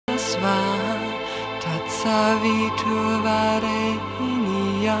sva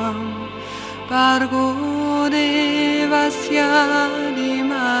tatsaviturvarenyam Bhargo devasya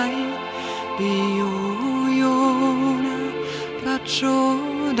dhimai dhiyo yona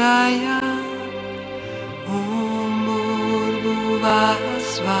prachodayat Om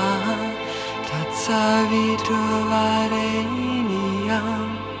Bhurvasva tatsaviturvarenyam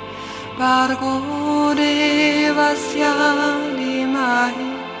Bhargo devasya dhimai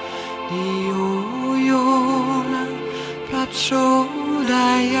dhiyo yona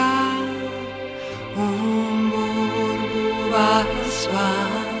prachodayat Om Bhurvasva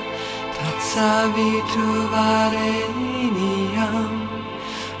tatsaviturvarenyam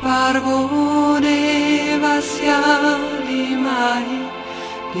Bhargo devasya dhimai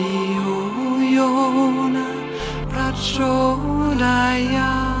dhiyo yona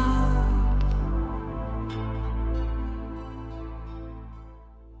prachodayat.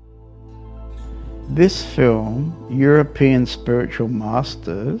 This film, European Spiritual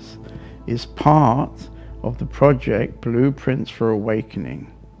Masters, is part of the project Blueprints for Awakening,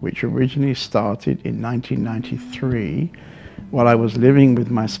 which originally started in 1993 while I was living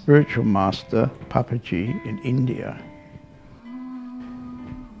with my spiritual master, Papaji, in India.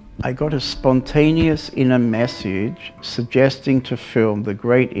 I got a spontaneous inner message suggesting to film the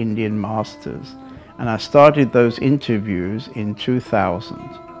great Indian masters, and I started those interviews in 2000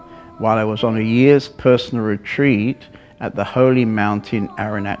 while I was on a year's personal retreat at the holy mountain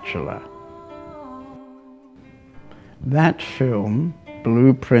Arunachala. That film,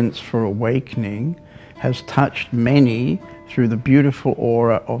 Blueprints for Awakening, has touched many through the beautiful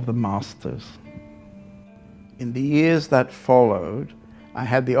aura of the masters. In the years that followed, I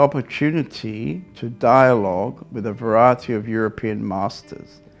had the opportunity to dialogue with a variety of European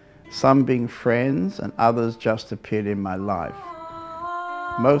masters, some being friends and others just appeared in my life.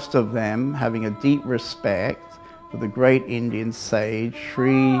 Most of them having a deep respect for the great Indian sage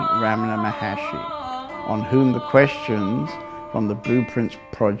Sri Ramana Maharshi, on whom the questions from the Blueprints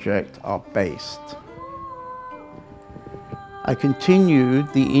project are based. I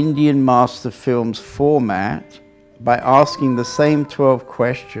continued the Indian Master Films format by asking the same 12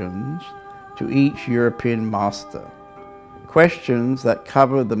 questions to each European master. Questions that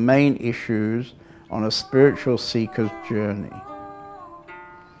cover the main issues on a spiritual seeker's journey.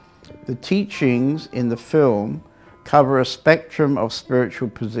 The teachings in the film cover a spectrum of spiritual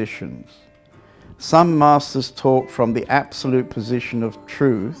positions. Some masters talk from the absolute position of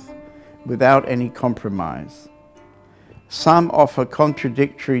truth without any compromise. Some offer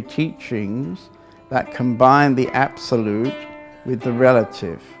contradictory teachings that combine the absolute with the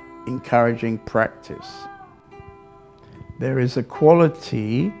relative, encouraging practice. There is a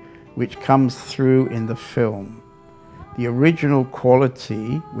quality which comes through in the film, the original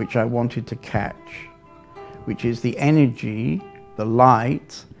quality which I wanted to catch, which is the energy, the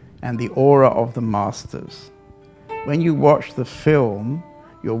light, and the aura of the masters. When you watch the film,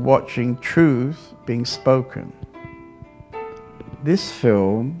 you're watching truth being spoken. This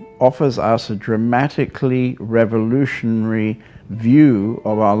film offers us a dramatically revolutionary view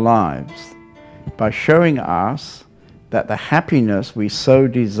of our lives by showing us that the happiness we so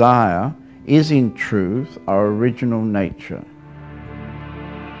desire is in truth our original nature.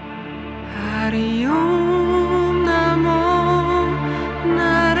 Hari Om Namo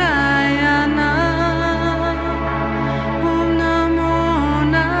Narayana Om Namo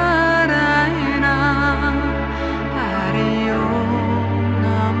Narayana Hari Om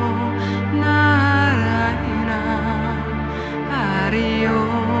Namo Narayana Hari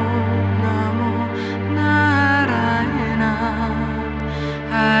Om Namo Narayana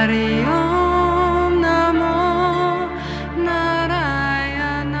Hari Om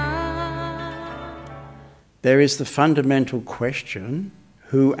There is the fundamental question,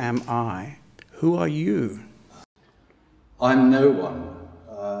 who am I? Who are you? I'm no one.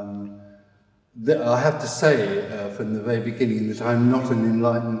 I have to say from the very beginning that I'm not an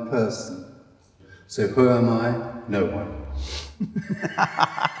enlightened person. So who am I? No one.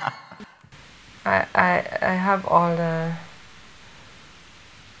 I have all the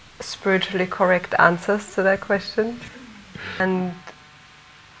spiritually correct answers to that question, and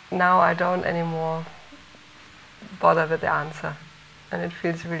now I don't anymore bother with the answer, and it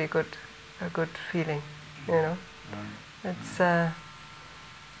feels really good, a good feeling, you know. It's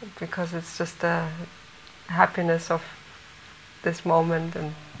because it's just the happiness of this moment,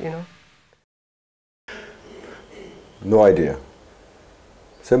 and you know. No idea.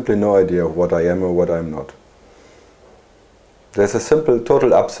 Simply no idea of what I am or what I'm not. There's a simple,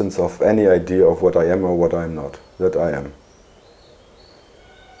 total absence of any idea of what I am or what I'm not, that I am.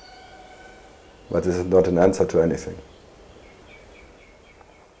 But this is not an answer to anything.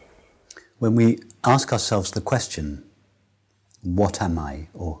 When we ask ourselves the question, what am I,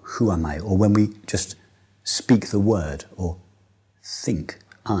 or who am I, or when we just speak the word, or think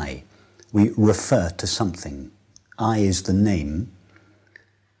I, we refer to something. I is the name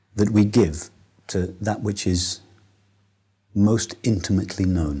that we give to that which is most intimately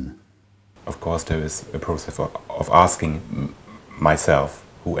known. Of course, there is a process of asking myself,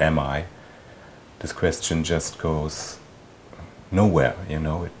 who am I? This question just goes nowhere, you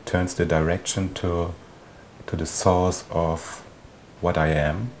know. It turns the direction to the source of what I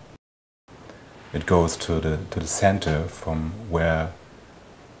am. It goes to the center from where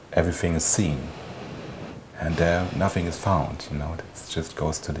everything is seen, and there nothing is found, you know. It just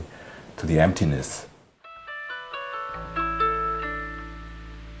goes to the emptiness.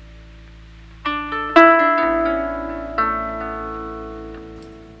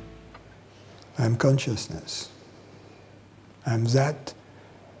 I'm consciousness. I'm that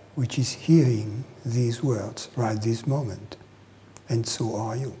which is hearing these words right this moment, and so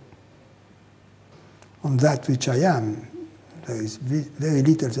are you. On that which I am, there is very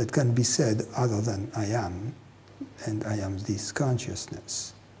little that can be said other than I am, and I am this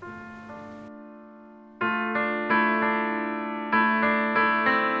consciousness.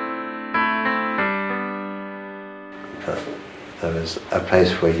 There is a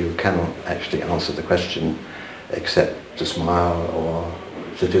place where you cannot actually answer the question except to smile or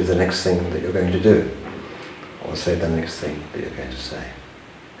to do the next thing that you're going to do, or say the next thing that you're going to say.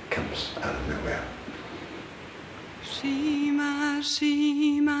 It comes out of nowhere. Shima,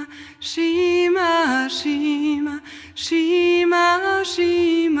 Shima, Shima, Shima, Shima,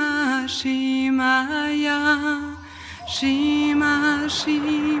 Shima, Shimaya. Shima,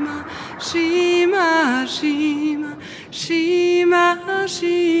 Shima, Shima, Shima, Shima,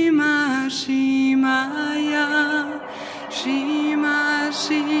 Shima, Shimaya. Shima,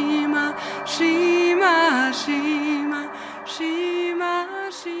 Shima, Shima, Shima, Shima,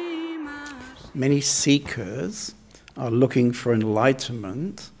 Shima. Many seekers are looking for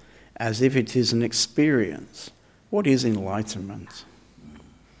enlightenment as if it is an experience. What is enlightenment?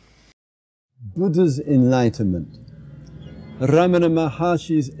 Buddha's enlightenment, Ramana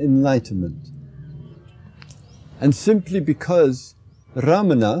Maharshi's enlightenment. And simply because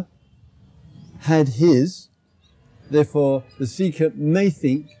Ramana had his, therefore the seeker may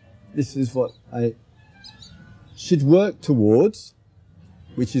think this is what I should work towards,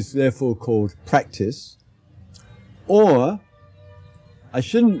 which is therefore called practice, or I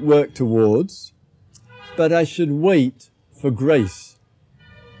shouldn't work towards, but I should wait for grace.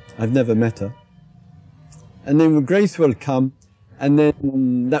 I've never met her. And then grace will come, and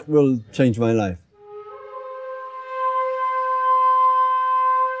then that will change my life.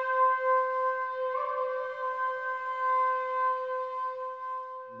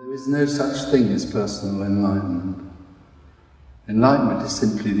 There is no such thing as personal enlightenment. Enlightenment is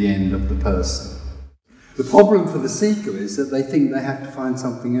simply the end of the person. The problem for the seeker is that they think they have to find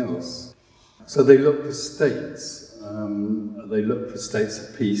something else. So they look for states. They look for states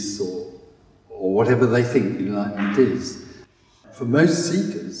of peace or whatever they think enlightenment is. For most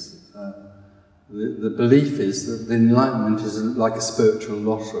seekers, the belief is that the enlightenment is like a spiritual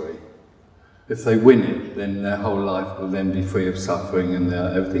lottery. If they win it, then their whole life will then be free of suffering, and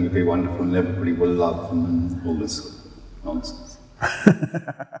everything will be wonderful, and everybody will love them, and all this sort of nonsense.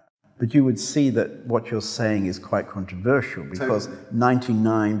 But you would see that what you're saying is quite controversial, because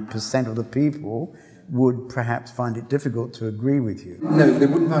 99% of the people would perhaps find it difficult to agree with you. No, they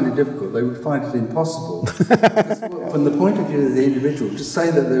wouldn't find it difficult, they would find it impossible. From the point of view of the individual, to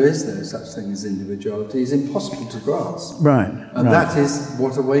say that there is no such thing as individuality is impossible to grasp. Right. And that is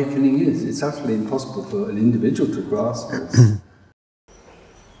what awakening is. It's utterly impossible for an individual to grasp it.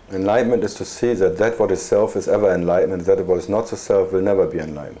 Enlightenment is to see that what is self is ever enlightened, and that what is not so self will never be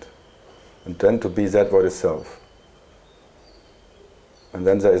enlightened. And then to be that what is self. And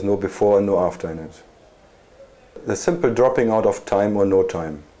then there is no before and no after in it. The simple dropping out of time or no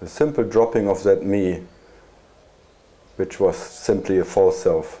time. The simple dropping of that me, which was simply a false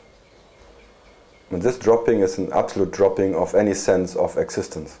self. And this dropping is an absolute dropping of any sense of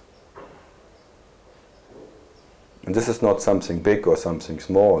existence. And this is not something big or something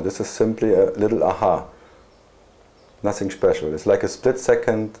small. This is simply a little aha. Nothing special. It's like a split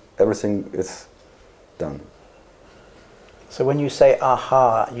second, everything is done. So when you say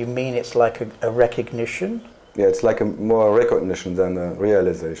aha, you mean it's like a recognition? Yeah, it's like more recognition than a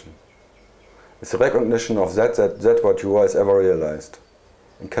realization. It's a recognition of that what you are is ever realized.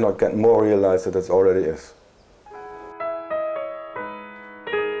 And cannot get more realized than it already is.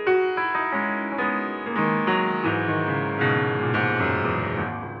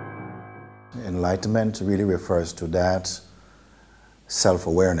 enlightenment really refers to that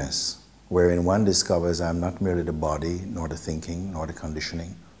self-awareness, wherein one discovers I'm not merely the body, nor the thinking, nor the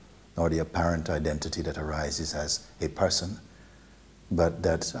conditioning, nor the apparent identity that arises as a person, but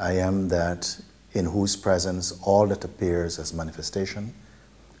that I am that in whose presence all that appears as manifestation,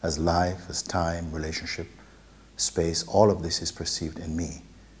 as life, as time, relationship, space, all of this is perceived in me.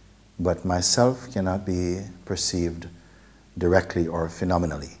 But myself cannot be perceived directly or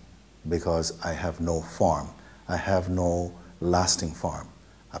phenomenally because I have no form. I have no lasting form,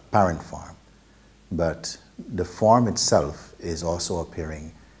 apparent form. But the form itself is also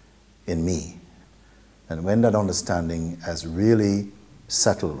appearing in me. And when that understanding has really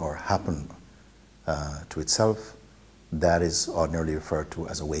settled or happened to itself, that is ordinarily referred to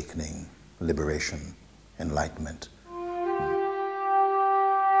as awakening, liberation, enlightenment.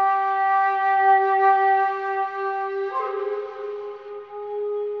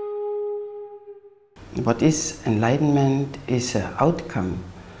 What is enlightenment is an outcome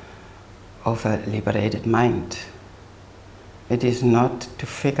of a liberated mind. It is not to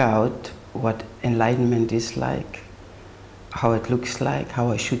figure out what enlightenment is like, how it looks like, how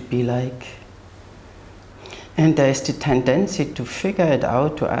I should be like. And there is the tendency to figure it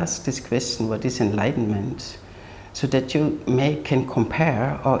out, to ask this question, what is enlightenment? So that you can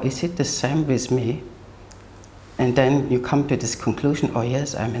compare, or is it the same with me? And then you come to this conclusion, oh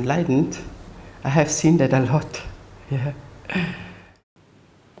yes, I'm enlightened. I have seen that a lot. Yeah.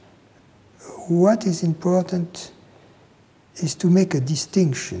 What is important is to make a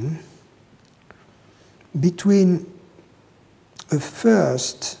distinction between a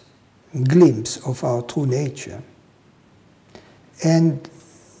first glimpse of our true nature and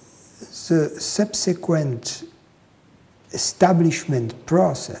the subsequent establishment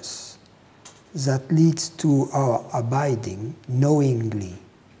process that leads to our abiding knowingly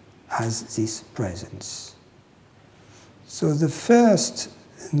as this presence. So the first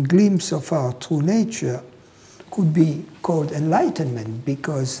glimpse of our true nature could be called enlightenment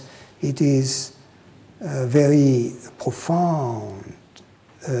because it is a very profound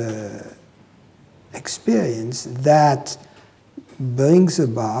experience that brings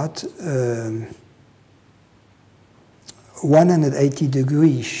about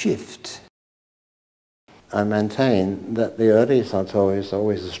 180-degree shift. I maintain that the early sato is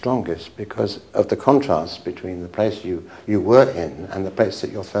always the strongest because of the contrast between the place you were in and the place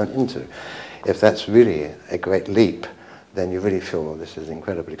that you're thrown into. If that's really a great leap, then you really feel, well, this is an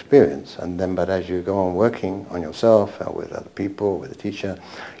incredible experience. And then, but as you go on working on yourself, or with other people, with a teacher,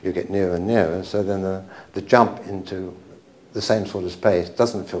 you get nearer and nearer. So then the jump into the same sort of space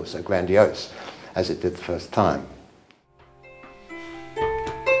doesn't feel so grandiose as it did the first time.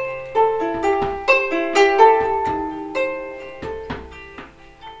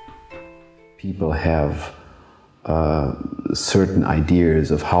 People have certain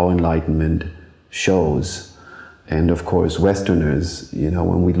ideas of how enlightenment shows. And of course, Westerners, you know,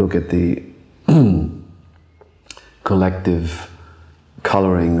 when we look at the collective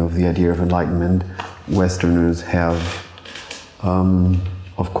coloring of the idea of enlightenment, Westerners have,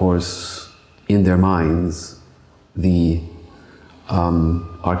 of course, in their minds, the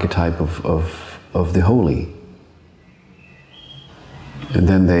archetype of the holy. And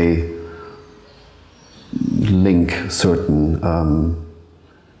then they link certain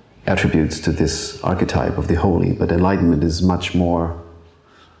attributes to this archetype of the holy, but enlightenment is much more,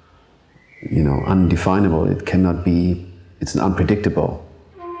 you know, undefinable. It cannot be, it's unpredictable.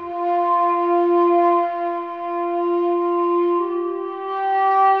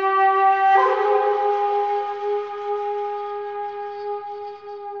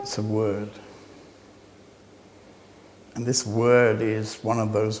 It's a word. And this word is one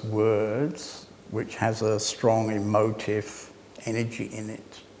of those words which has a strong emotive energy in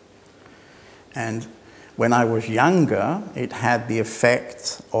it. And when I was younger, it had the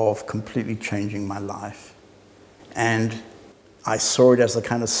effect of completely changing my life. And I saw it as a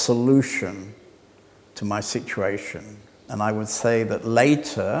kind of solution to my situation. And I would say that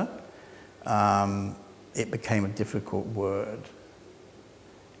later, it became a difficult word.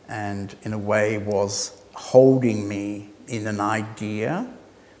 And in a way was holding me in an idea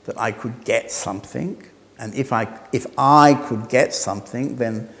that I could get something. And if I could get something,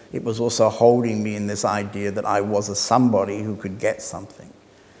 then it was also holding me in this idea that I was a somebody who could get something.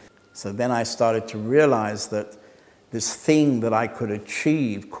 So then I started to realize that this thing that I could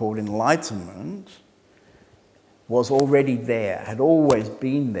achieve called enlightenment was already there, had always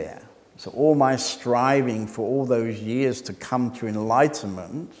been there. So all my striving for all those years to come to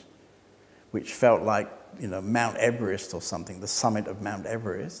enlightenment, which felt like, you know, Mount Everest or something, the summit of Mount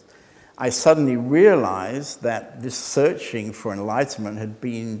Everest, I suddenly realized that this searching for enlightenment had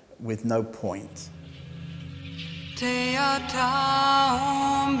been with no point.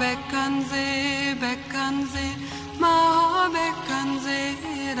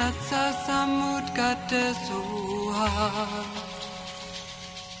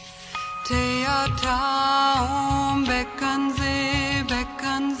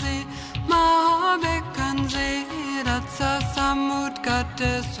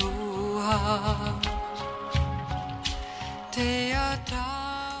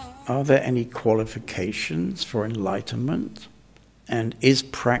 Are there any qualifications for enlightenment? And is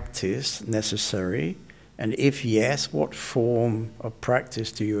practice necessary? And if yes, what form of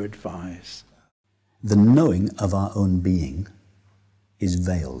practice do you advise? The knowing of our own being is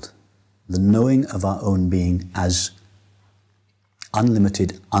veiled. The knowing of our own being as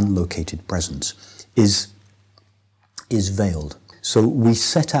unlimited, unlocated presence is veiled. So we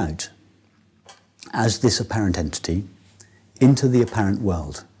set out as this apparent entity into the apparent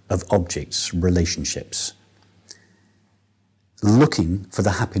world of objects, relationships, looking for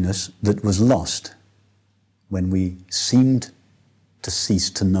the happiness that was lost when we seemed to cease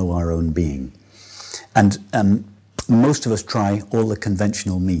to know our own being. And most of us try all the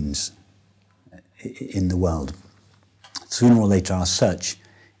conventional means in the world. Sooner or later our search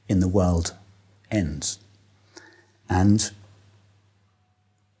in the world ends. And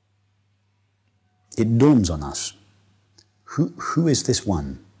it dawns on us, who is this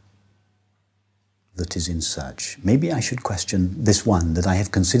one that is in search? Maybe I should question this one that I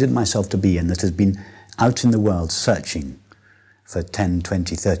have considered myself to be and that has been out in the world searching for 10,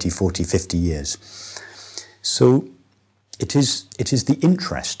 20, 30, 40, 50 years. So it is the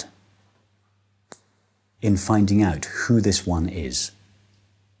interest in finding out who this one is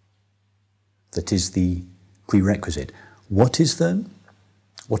that is the prerequisite. What is the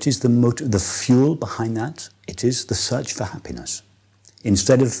motive, the fuel behind that? It is the search for happiness.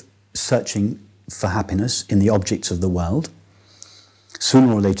 Instead of searching for happiness in the objects of the world,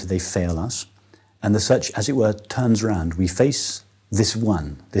 sooner or later they fail us, and the search, as it were, turns around. We face this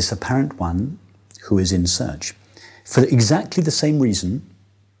one, this apparent one who is in search, for exactly the same reason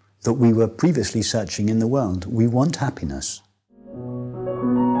that we were previously searching in the world. We want happiness.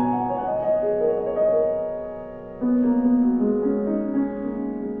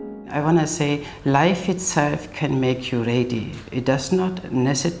 I want to say life itself can make you ready. It does not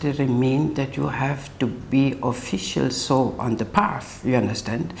necessarily mean that you have to be official so on the path, you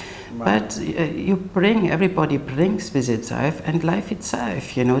understand? Right. But everybody brings with itself, and life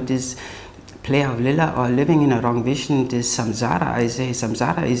itself, you know, this play of lila or living in a wrong vision, this samsara, I say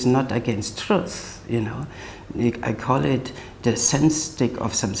samsara is not against truth, you know. I call it the sense stick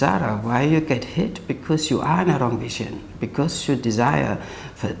of samsara. Why you get hit? Because you are in a wrong vision, because you desire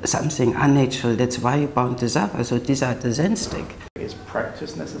for something unnatural. That's why you're bound to suffer. So these are the Zen stick. Is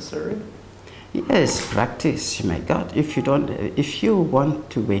practice necessary? Yes, practice. My God, if you want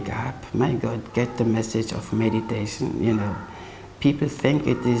to wake up, my God, get the message of meditation. You know, people think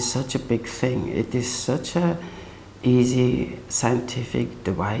it is such a big thing. It is such a easy scientific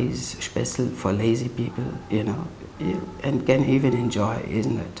device, special for lazy people, you know, and can even enjoy,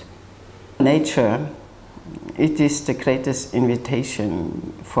 isn't it? Nature, it is the greatest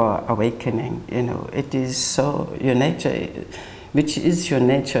invitation for awakening, you know. It is so, your nature, which is your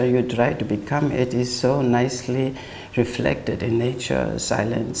nature, you try to become, it is so nicely reflected in nature,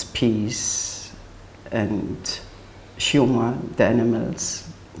 silence, peace, and humor, the animals,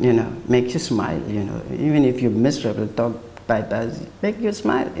 you know, make you smile, you know. Even if you're miserable, dog bite us, make you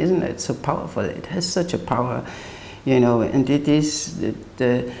smile, isn't it? So powerful, it has such a power, you know, and it is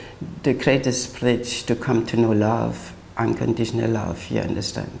the greatest bridge to come to know love, unconditional love, you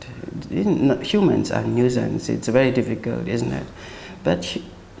understand. Humans are nuisance, it's very difficult, isn't it? But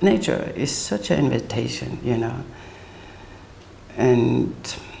nature is such an invitation, you know. And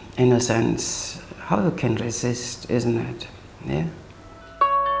in a sense, how you can resist, isn't it? Yeah.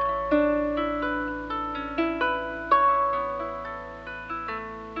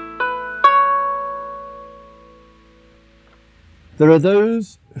 There are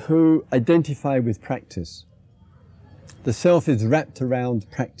those who identify with practice. The self is wrapped around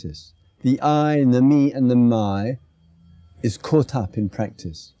practice. The I and the me and the my is caught up in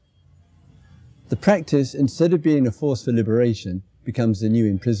practice. The practice, instead of being a force for liberation, becomes the new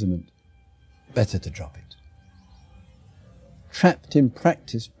imprisonment. Better to drop it. Trapped in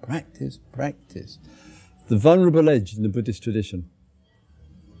practice, practice, practice. The vulnerable edge in the Buddhist tradition.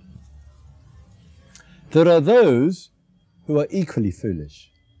 There are those who are equally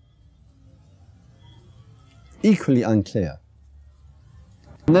foolish, equally unclear.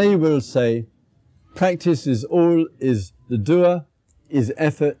 They will say, practice is all, is the doer, is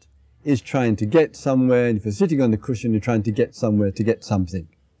effort, is trying to get somewhere, and if you're sitting on the cushion, you're trying to get somewhere to get something.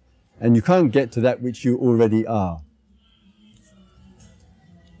 And you can't get to that which you already are.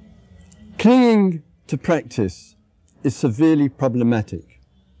 Clinging to practice is severely problematic.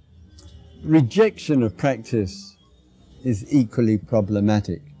 Rejection of practice is equally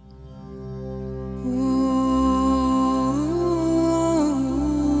problematic.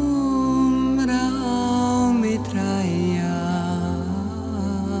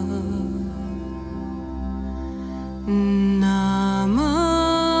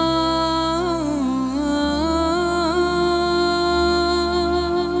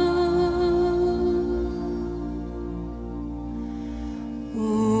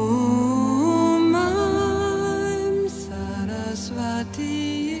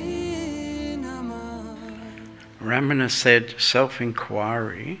 Ramana said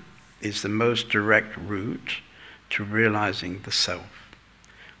self-inquiry is the most direct route to realizing the self.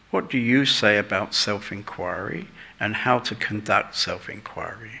 What do you say about self-inquiry and how to conduct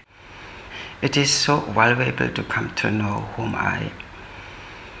self-inquiry? It is so valuable to come to know whom I.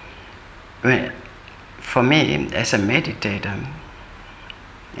 For me, as a meditator,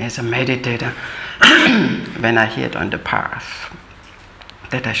 when I hit on the path,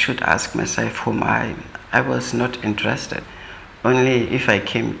 that I should ask myself whom I was not interested. Only if I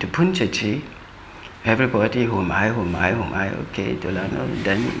came to Punjaji, everybody whom I, okay, Dolano.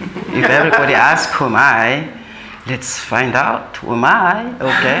 Then if everybody asks whom I, let's find out whom I,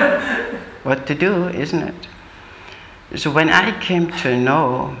 okay, what to do, isn't it? So when I came to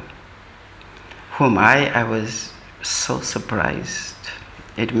know whom I was so surprised.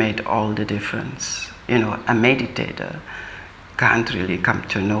 It made all the difference. You know, a meditator can't really come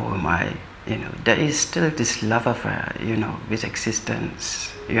to know whom I, there is still this love affair, with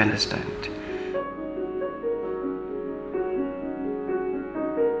existence, you understand?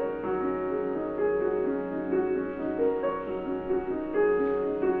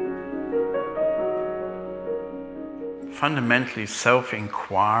 Fundamentally,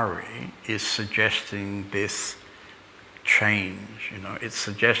 self-inquiry is suggesting this change, It's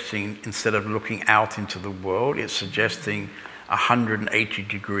suggesting, instead of looking out into the world, it's suggesting a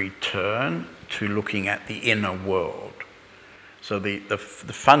 180-degree turn to looking at the inner world. So the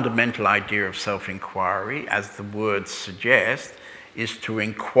fundamental idea of self-inquiry, as the word suggests, is to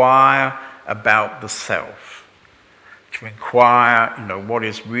inquire about the self, to inquire, what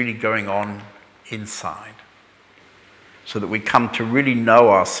is really going on inside, so that we come to really know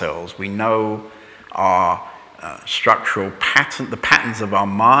ourselves. We know our structural pattern, the patterns of our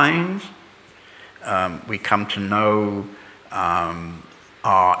mind. We come to know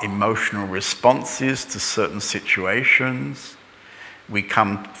our emotional responses to certain situations. We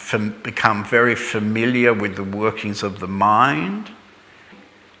become very familiar with the workings of the mind,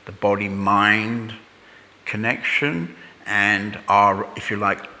 the body-mind connection, and our, if you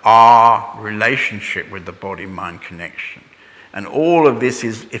like, our relationship with the body-mind connection. And all of this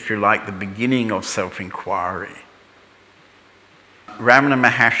is, if you like, the beginning of self-inquiry. Ramana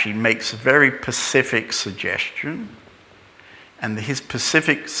Maharshi makes a very specific suggestion, and his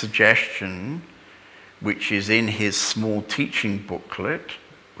specific suggestion, which is in his small teaching booklet,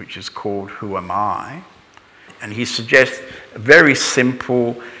 which is called Who Am I? And he suggests a very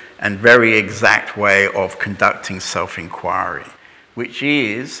simple and very exact way of conducting self-inquiry, which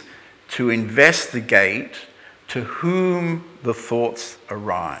is to investigate to whom the thoughts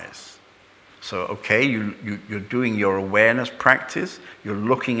arise. So, okay, you're doing your awareness practice, you're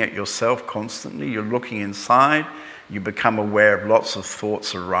looking at yourself constantly, you're looking inside, you become aware of lots of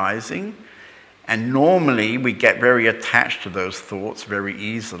thoughts arising, and normally we get very attached to those thoughts very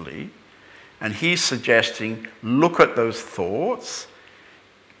easily. And he's suggesting, look at those thoughts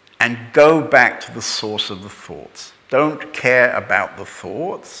and go back to the source of the thoughts. Don't care about the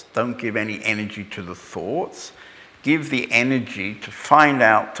thoughts, don't give any energy to the thoughts. Give the energy to find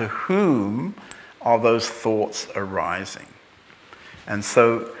out to whom are those thoughts arising. And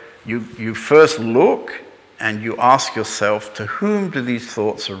so you first look and you ask yourself, to whom do these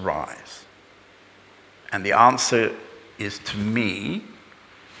thoughts arise? And the answer is to me,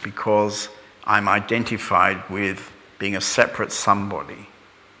 because I'm identified with being a separate somebody.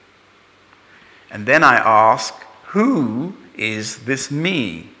 And then I ask, who is this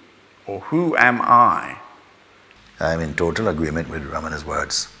me? Or who am I? I'm in total agreement with Ramana's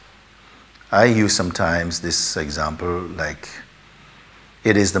words. I use sometimes this example like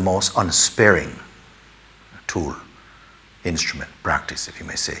it is the most unsparing tool, instrument, practice, if you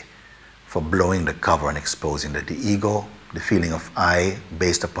may say, for blowing the cover and exposing that the ego the feeling of I,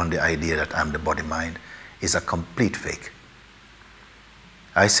 based upon the idea that I'm the body-mind, is a complete fake.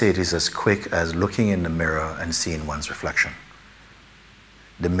 I say it is as quick as looking in the mirror and seeing one's reflection.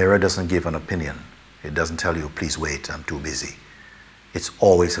 The mirror doesn't give an opinion. It doesn't tell you, please wait, I'm too busy. It's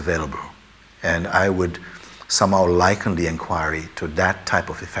always available. And I would somehow liken the inquiry to that type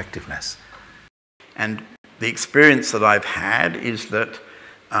of effectiveness. And the experience that I've had is that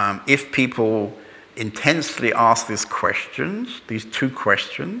if people intensely ask these questions, these two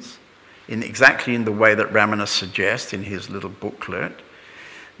questions, exactly in the way that Ramana suggests in his little booklet,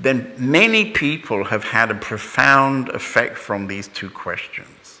 then many people have had a profound effect from these two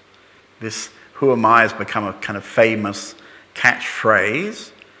questions. This "who am I" has become a kind of famous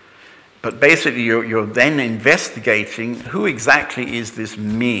catchphrase, but basically you're then investigating who exactly is this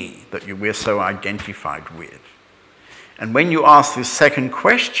me that we're so identified with. And when you ask this second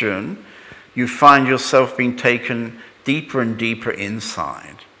question, you find yourself being taken deeper and deeper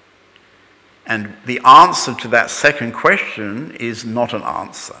inside. And the answer to that second question is not an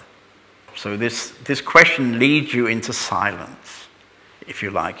answer. So this question leads you into silence, if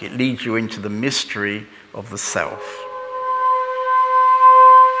you like. It leads you into the mystery of the self.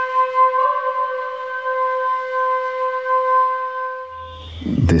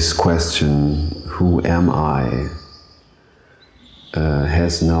 This question, who am I,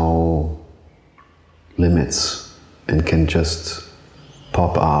 has no limits and can just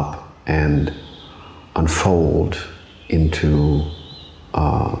pop up and unfold into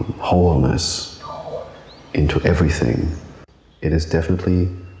wholeness, into everything. It is definitely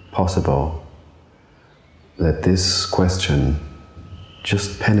possible that this question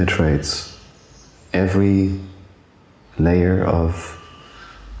just penetrates every layer of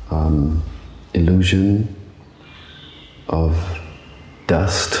illusion, of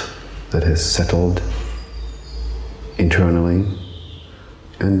dust that has settled internally,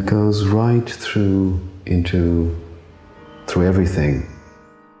 and goes right through everything.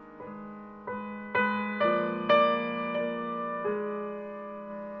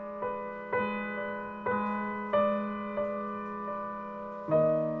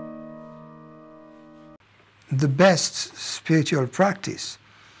 The best spiritual practice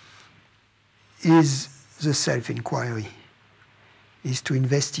is the self-inquiry, is to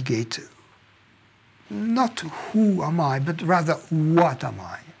investigate not who am I, but rather what am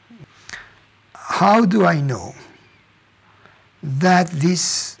I? How do I know that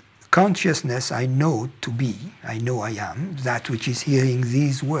this consciousness I know to be, I know I am, that which is hearing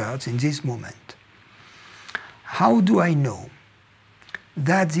these words in this moment, how do I know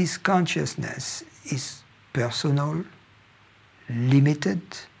that this consciousness is personal, limited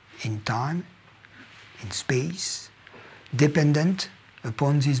in time, in space, dependent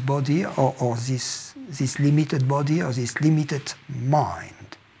upon this body or this limited body or this limited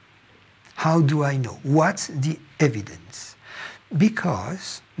mind? How do I know? What's the evidence?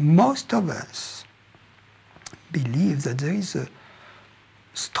 Because most of us believe that there is a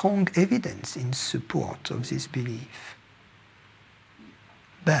strong evidence in support of this belief.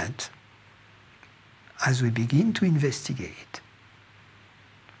 But as we begin to investigate,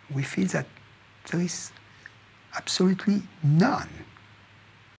 we feel that there is absolutely none.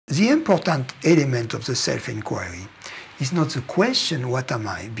 The important element of the self-inquiry is not the question, what am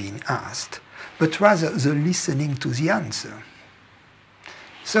I, being asked, but rather the listening to the answer.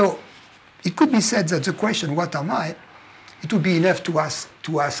 So it could be said that the question, what am I, it would be enough to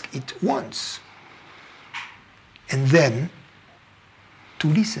ask it once, and then to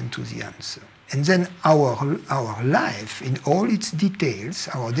listen to the answer. And then our life, in all its details,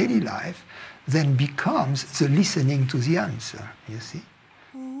 our daily life, then becomes the listening to the answer, you see?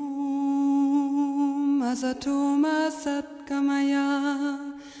 Asatoma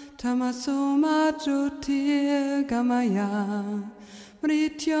Satgamaya, Tamasoma Jyotir Gamaya,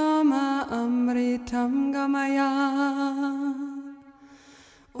 Mrityoma Amritam Gamaya.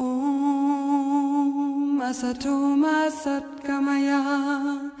 Om Asatoma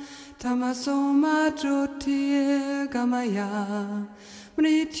Satgamaya, Tamasoma Jyotir Gamaya,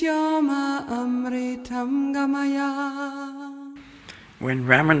 Mrityoma Amritam Gamaya. When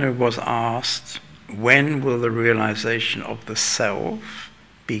Ramana was asked, when will the realization of the self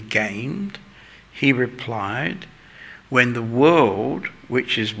be gained, he replied, when the world,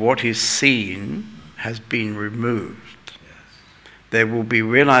 which is what is seen, has been removed. There will be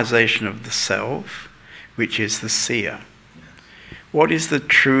realization of the self, which is the seer. What is the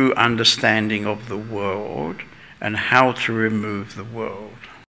true understanding of the world and how to remove the world?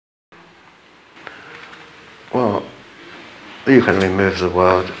 Well, you can remove the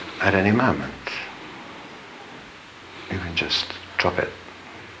world at any moment. You can just drop it.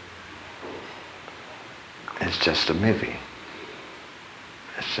 It's just a movie.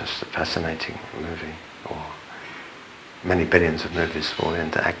 It's just a fascinating movie, or many billions of movies all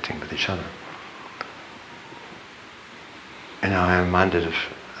interacting with each other. You know, I'm reminded of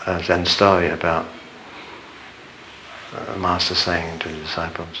a Zen story about a master saying to his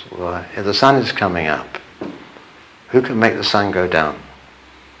disciples, well, if the sun is coming up, who can make the sun go down?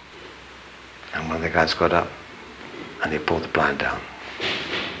 And one of the guys got up and he pulled the blind down.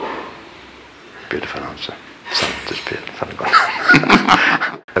 Beautiful answer. The sun disappeared, the sun had gone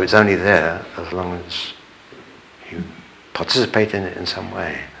down. So it's only there as long as you participate in it in some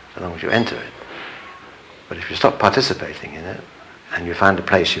way, as long as you enter it. But if you stop participating in it, and you find a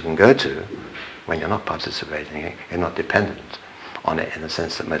place you can go to when you're not participating, you're not dependent on it in the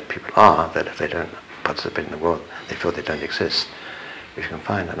sense that most people are, that if they don't participate in the world, they feel they don't exist. If you can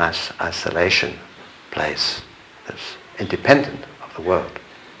find a nice isolation place that's independent of the world,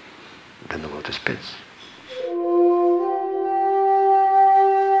 then the world disappears.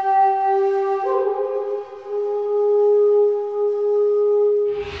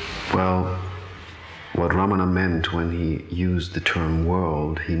 Well, what Ramana meant when he used the term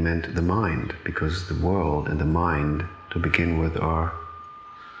world, he meant the mind, because the world and the mind, to begin with, are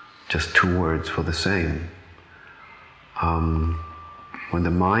just two words for the same. When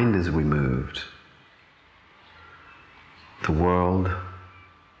the mind is removed, the world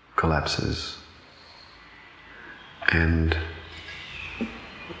collapses, and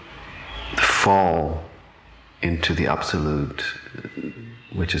the fall into the absolute,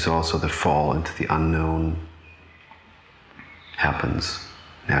 which is also the fall into the unknown, happens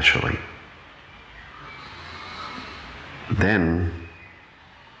naturally. Then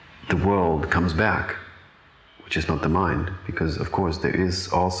the world comes back, which is not the mind, because of course there is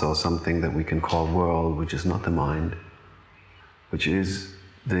also something that we can call world, which is not the mind, which is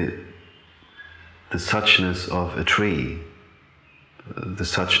the suchness of a tree, the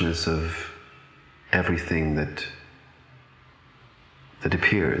suchness of everything that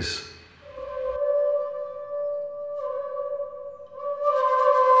appears.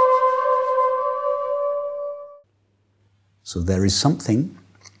 So there is something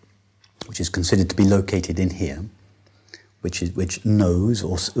which is considered to be located in here, which knows,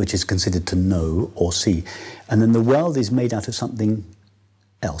 or which is considered to know or see, and then the world is made out of something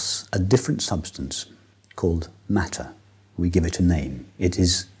else, a different substance called matter. We give it a name. It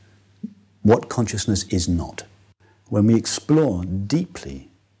is what consciousness is not. When we explore deeply,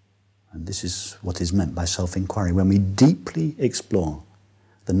 and this is what is meant by self-inquiry, when we deeply explore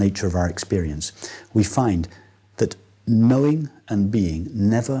the nature of our experience, we find that knowing and being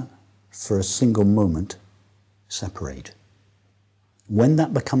never for a single moment separate. When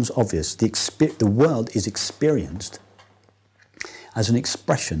that becomes obvious, the world is experienced as an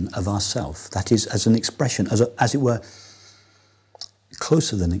expression of ourself. That is, as an expression, as it were,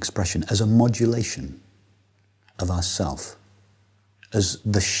 closer than expression, as a modulation of ourself, as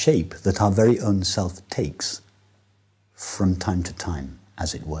the shape that our very own self takes from time to time,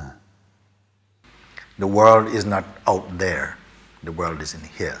 as it were. The world is not out there, the world is in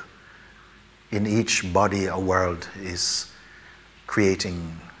here. In each body, a world is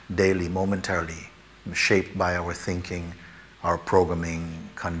creating daily, momentarily, shaped by our thinking, our programming,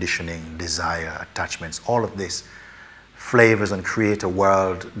 conditioning, desire, attachments. All of this flavors and create a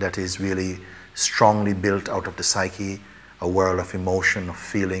world that is really strongly built out of the psyche, a world of emotion, of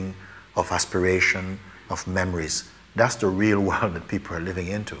feeling, of aspiration, of memories. That's the real world that people are living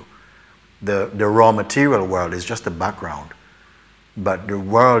into. The raw material world is just the background, but the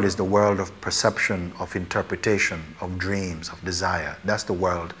world is the world of perception, of interpretation, of dreams, of desire. That's the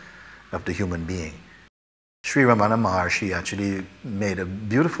world of the human being. Sri Ramana Maharshi actually made a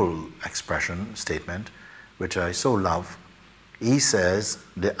beautiful expression, statement, which I so love. He says,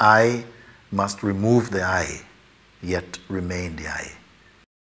 the I must remove the I, yet remain the I.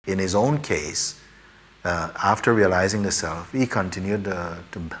 In his own case, after realizing the self, he continued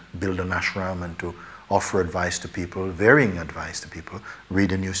to build an ashram and to offer advice to people, varying advice to people,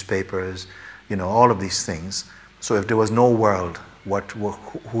 read the newspapers, you know, all of these things. So if there was no world,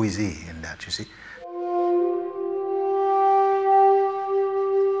 who is he in that, you see?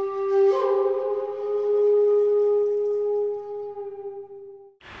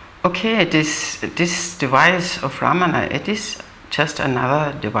 Okay, this device of Ramana, it is just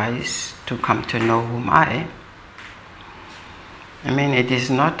another device to come to know whom I mean, it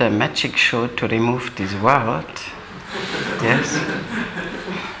is not a magic show to remove this world. Yes?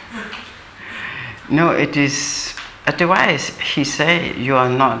 No, it is a device. He say, you are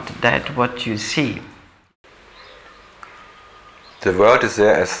not that what you see. The world is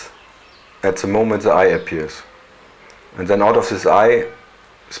there as at the moment the eye appears. And then out of this eye,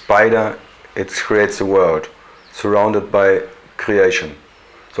 spider, it creates the world, surrounded by creation.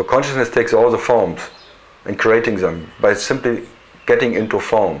 So consciousness takes all the forms and creating them by simply getting into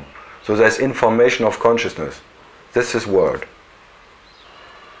form. So there's information of consciousness. This is world.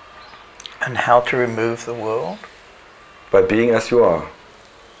 And how to remove the world? By being as you are.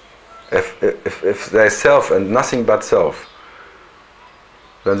 If there is self and nothing but self,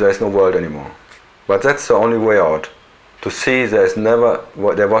 then there is no world anymore. But that's the only way out. To see there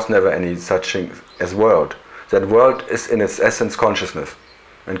was never any such thing as world. That world is in its essence consciousness.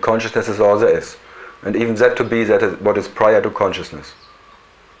 And consciousness is all there is. And even that to be, that is what is prior to consciousness.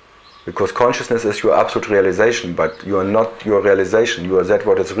 Because consciousness is your absolute realization, but you are not your realization. You are that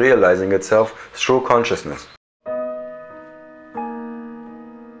what is realizing itself through consciousness.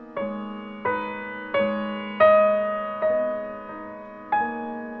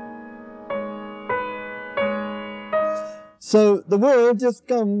 So the world just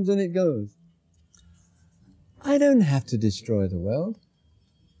comes and it goes. I don't have to destroy the world.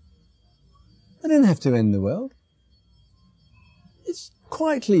 I don't have to end the world. It's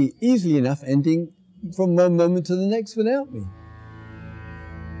quietly, easily enough ending from one moment to the next without me.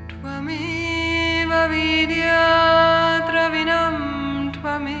 Tvameva vidya dravinam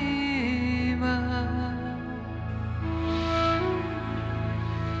tvameva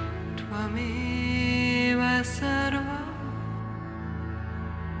Tvameva sarva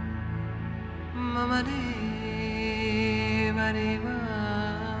mama deva deva.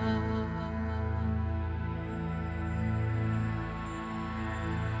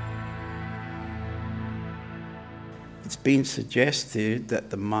 It's been suggested that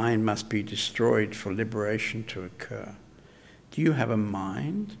the mind must be destroyed for liberation to occur. Do you have a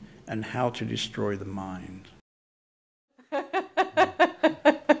mind, and how to destroy the mind?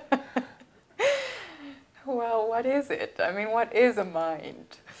 Well, what is it? I mean, what is a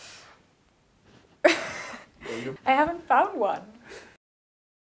mind? I haven't found one.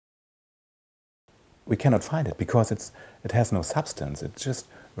 We cannot find it because it has no substance. It's just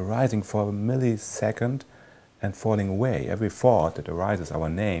arising for a millisecond and falling away. Every thought that arises, our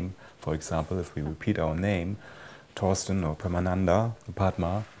name, for example, if we repeat our name, Thorsten or Pramananda,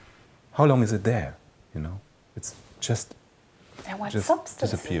 Padma, how long is it there? You know, it's just And what just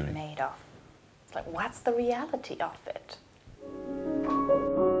substance disappearing. is it made of? It's like, what's the reality of it?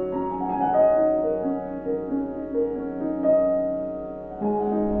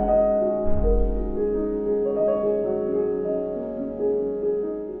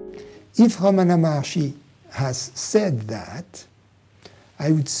 If Ramana Maharshi has said that,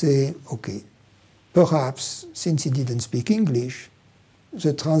 I would say, okay, perhaps since he didn't speak English,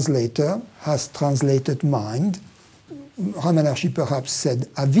 the translator has translated mind. Ramana Maharshi perhaps said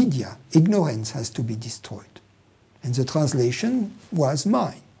avidya, ignorance has to be destroyed. And the translation was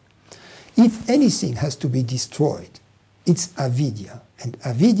mind. If anything has to be destroyed, it's avidya. And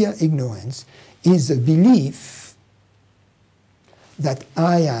avidya, ignorance, is a belief that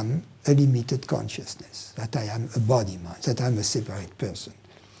I am a limited consciousness, that I am a body mind, that I'm a separate person.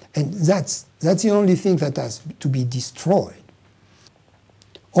 And that's the only thing that has to be destroyed.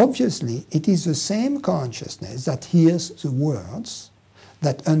 Obviously, it is the same consciousness that hears the words,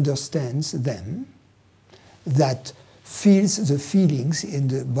 that understands them, that feels the feelings in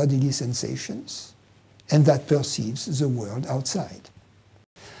the bodily sensations, and that perceives the world outside.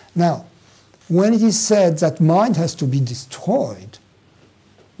 Now, when it is said that mind has to be destroyed,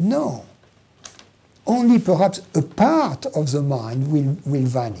 no. Only perhaps a part of the mind will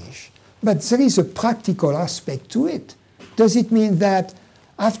vanish. But there is a practical aspect to it. Does it mean that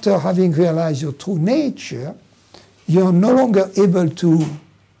after having realized your true nature, you're no longer able to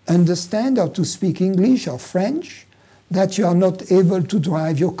understand or to speak English or French, that you are not able to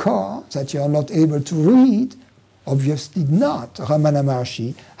drive your car, that you are not able to read? Obviously not. Ramana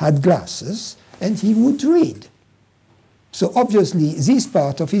Maharshi had glasses and he would read. So obviously this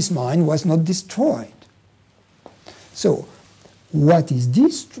part of his mind was not destroyed. So what is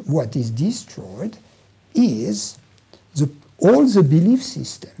destroyed is all the belief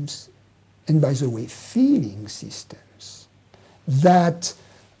systems, and by the way, feeling systems, that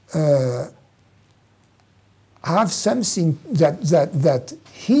have something that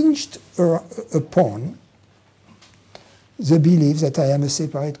hinged upon the belief that I am a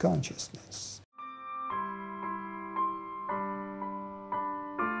separate consciousness.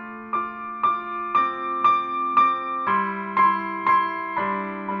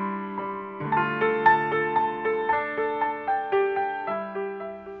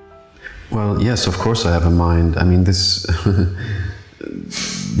 Well, yes, of course I have a mind. I mean, this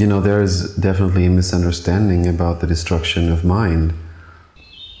you know, there's definitely a misunderstanding about the destruction of mind.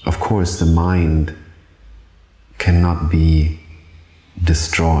 Of course, the mind cannot be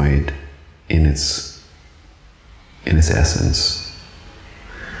destroyed in its essence.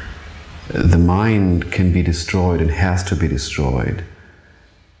 The mind can be destroyed and has to be destroyed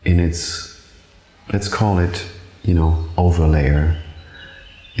in its, let's call it, you know, overlayer,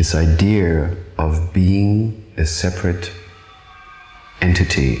 its idea of being a separate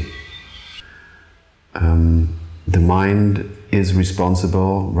entity. The mind is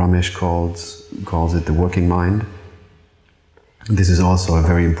responsible. Ramesh calls it the working mind. This is also a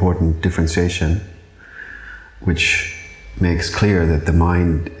very important differentiation, which makes clear that the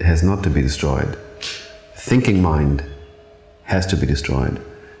mind has not to be destroyed. Thinking mind has to be destroyed.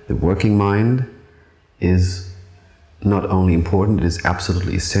 The working mind is not only important, it is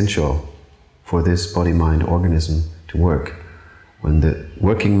absolutely essential for this body-mind organism to work. When the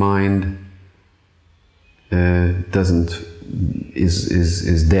working mind is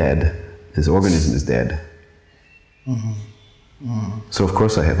dead, this organism is dead. Mm-hmm. Mm-hmm. So of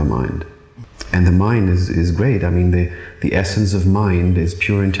course I have a mind. And the mind is great. I mean, the essence of mind is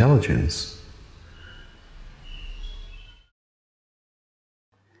pure intelligence.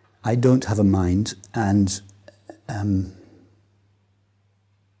 I don't have a mind, and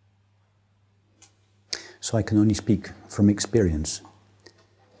so I can only speak from experience.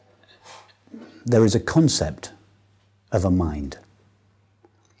 There is a concept of a mind,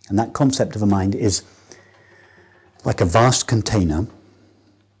 and that concept of a mind is like a vast container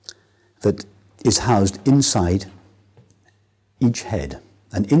that is housed inside each head,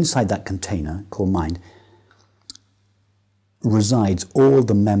 and inside that container called mind resides all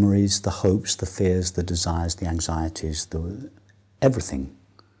the memories, the hopes, the fears, the desires, the anxieties, everything.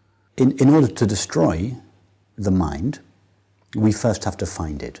 In order to destroy the mind, we first have to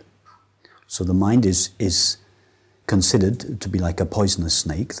find it. So the mind is considered to be like a poisonous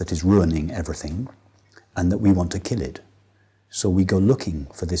snake that is ruining everything, and that we want to kill it. So we go looking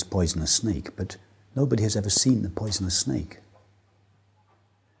for this poisonous snake, but nobody has ever seen the poisonous snake.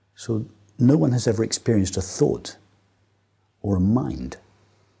 So no one has ever experienced a thought or a mind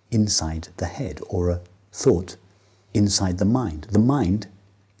inside the head, or a thought inside the mind. The mind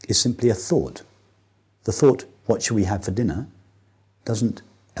is simply a thought. The thought, what shall we have for dinner, doesn't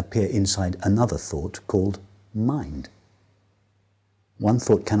appear inside another thought called mind. One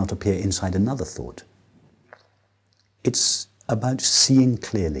thought cannot appear inside another thought. It's about seeing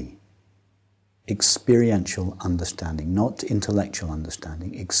clearly, experiential understanding, not intellectual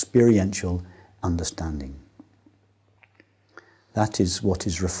understanding, experiential understanding. That is what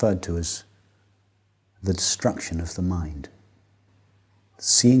is referred to as the destruction of the mind.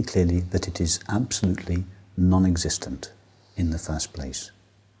 Seeing clearly that it is absolutely non-existent in the first place.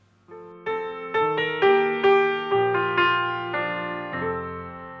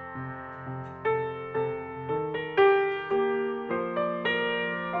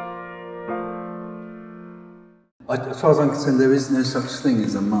 As far as I'm concerned, there is no such thing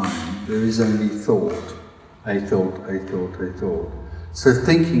as a mind. There is only thought. A thought, a thought, a thought. So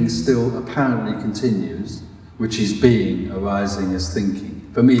thinking still apparently continues, which is being arising as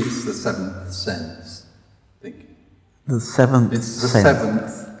thinking. For me, it's the seventh sense, thinking. The seventh sense? It's the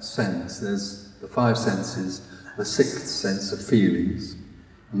seventh sense. There's the five senses, the sixth sense of feelings,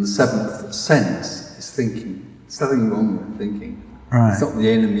 and the seventh sense is thinking. There's nothing wrong with thinking. Right. It's not the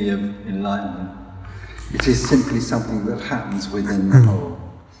enemy of enlightenment. It is simply something that happens within the whole.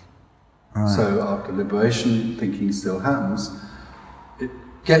 Right. So after liberation, thinking still happens. It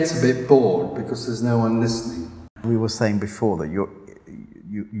gets a bit bored because there's no one listening. We were saying before that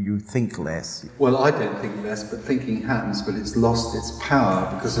you think less. Well, I don't think less, but thinking happens, but it's lost its power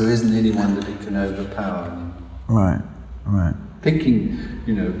because there isn't anyone that it can overpower anymore. Right, right. Thinking,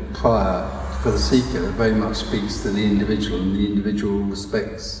 prior for the seeker very much speaks to the individual, and the individual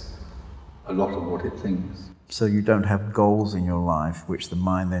respects a lot of what it thinks. So you don't have goals in your life which the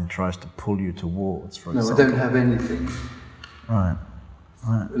mind then tries to pull you towards, for example? No, I don't have anything. Right,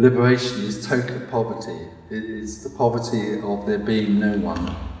 right. Liberation is total poverty. It's the poverty of there being no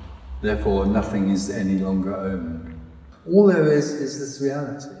one. Therefore, nothing is any longer owned. All there is this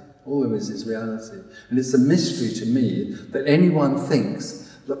reality. All there is reality. And it's a mystery to me that anyone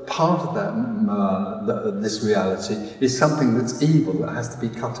thinks that part of that this reality is something that's evil that has to be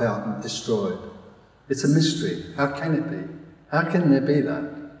cut out and destroyed. It's a mystery. How can it be? How can there be that?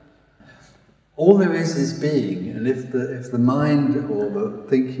 All there is being, and if the mind or the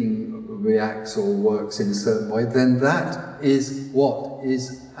thinking reacts or works in a certain way, then that is what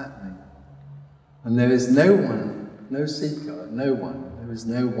is happening. And there is no one, no seeker, no one, there There is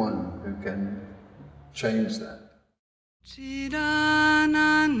no one who can change that. Chidananda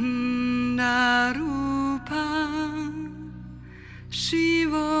Rupa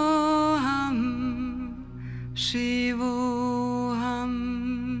Shivoham Shivoham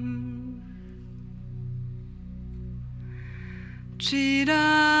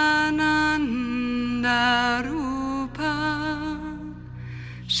Chidananda Rupa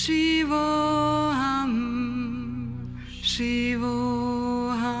Shivoham Shivoham.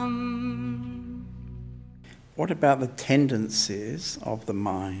 What about the tendencies of the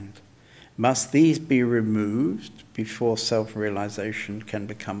mind? Must these be removed before self-realization can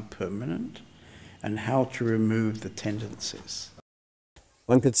become permanent? And how to remove the tendencies?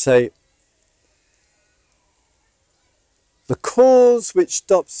 One could say, the cause which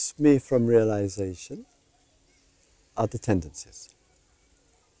stops me from realization are the tendencies.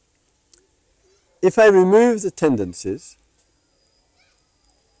 If I remove the tendencies,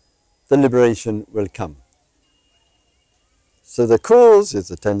 the liberation will come. So the cause is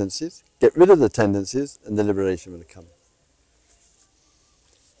the tendencies, get rid of the tendencies and the liberation will come.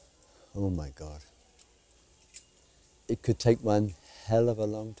 Oh my God. It could take one hell of a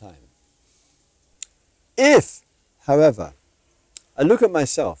long time. If, however, I look at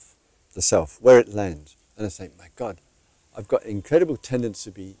myself, the self, where it lands, and I say, my God, I've got an incredible tendency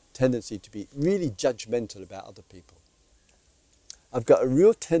to be really judgmental about other people. I've got a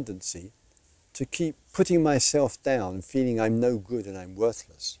real tendency to keep putting myself down, feeling I'm no good and I'm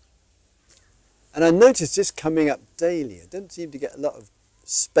worthless. And I notice this coming up daily. I don't seem to get a lot of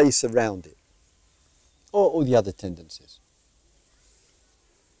space around it, or all the other tendencies.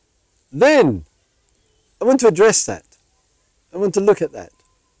 Then, I want to address that. I want to look at that.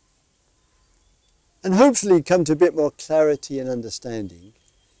 And hopefully come to a bit more clarity and understanding.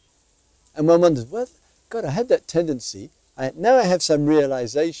 And one wonders, well, God, I had that tendency. Now I have some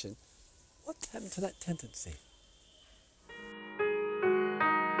realization. What happened to that tendency?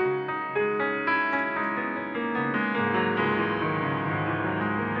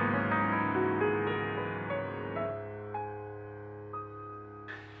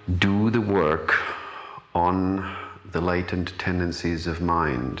 Do the work on the latent tendencies of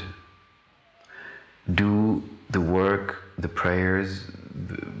mind. Do the work, the prayers,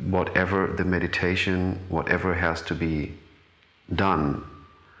 whatever the meditation, whatever has to be done.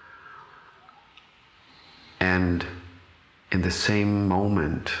 And in the same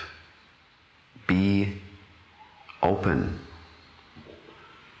moment, be open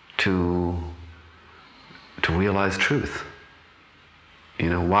to realize truth. You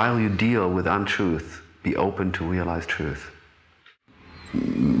know, while you deal with untruth, be open to realize truth.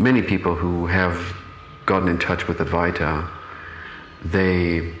 Many people who have gotten in touch with Advaita,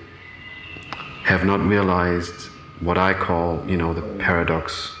 they have not realized what I call, you know, the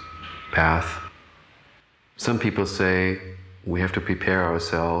paradox path. Some people say we have to prepare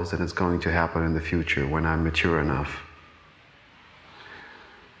ourselves and it's going to happen in the future when I'm mature enough.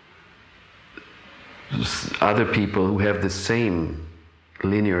 Other people who have the same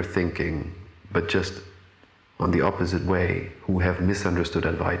linear thinking, but just on the opposite way, who have misunderstood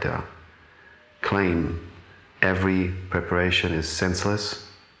Advaita, claim every preparation is senseless,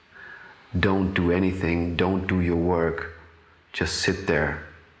 don't do anything, don't do your work, just sit there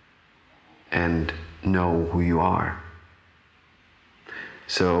and know who you are.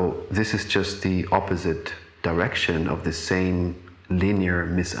 So this is just the opposite direction of the same linear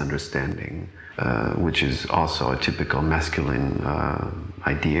misunderstanding, which is also a typical masculine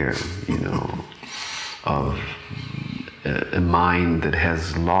idea, you know, of a mind that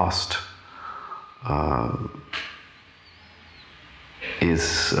has lost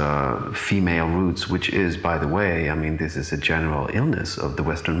its female roots, which is, by the way, I mean, this is a general illness of the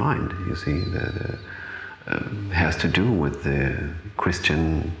Western mind, you see, has to do with the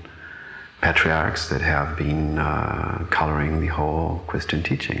Christian patriarchs that have been coloring the whole Christian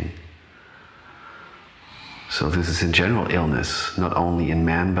teaching. So this is a general illness, not only in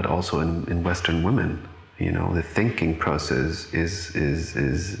men, but also in Western women. You know, the thinking process is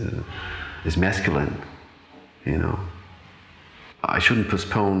masculine, you know. I shouldn't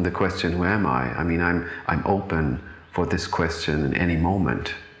postpone the question, who am I? I mean, I'm open for this question in any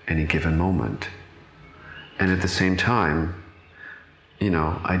moment, any given moment. And at the same time, you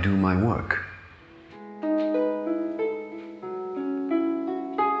know, I do my work.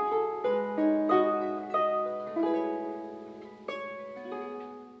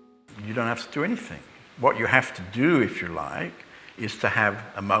 You don't have to do anything. What you have to do, if you like, is to have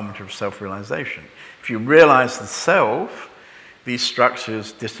a moment of self-realization. If you realize the self, these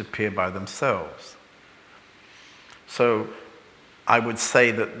structures disappear by themselves. So I would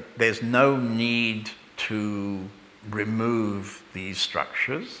say that there's no need to remove these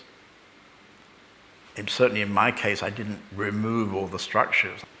structures. And certainly in my case, I didn't remove all the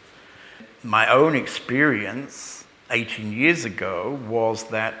structures. My own experience 18 years ago was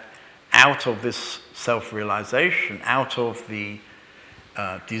that out of this self-realization, out of the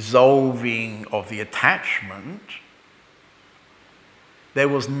dissolving of the attachment, there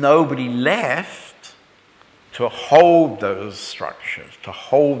was nobody left to hold those structures, to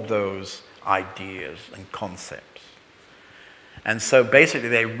hold those ideas and concepts. And so basically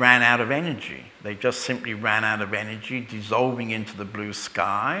they ran out of energy. They just simply ran out of energy, dissolving into the blue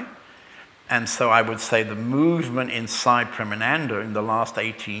sky. And so I would say the movement inside Premananda in the last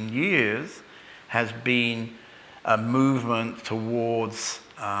 18 years has been a movement towards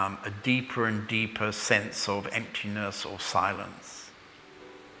a deeper and deeper sense of emptiness or silence.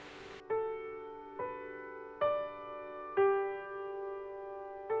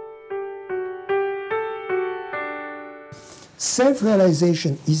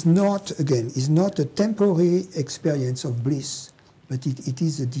 Self-realization is not, again, is not a temporary experience of bliss, but it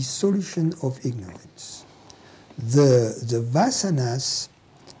is a dissolution of ignorance. The vasanas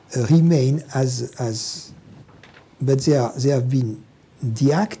remain but they have been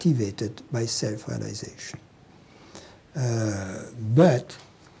deactivated by self-realization. But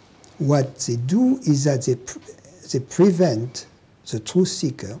what they do is that they prevent the truth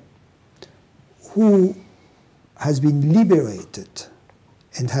seeker, who has been liberated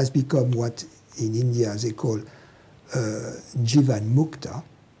and has become what in India they call Jivan Mukta,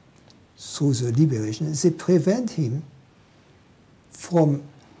 through the liberation. They prevent him from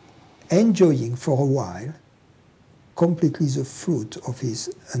enjoying for a while completely the fruit of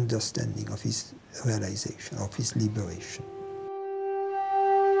his understanding, of his realization, of his liberation.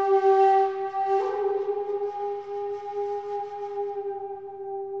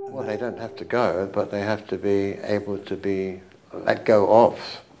 Well, they don't have to go, but they have to be able to be let go of.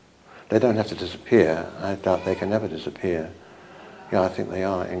 They don't have to disappear. I doubt they can never disappear. Yeah, I think they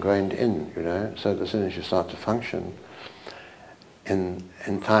are ingrained in, you know, so that as soon as you start to function in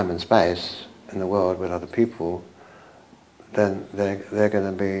time and space, in the world with other people, then they're going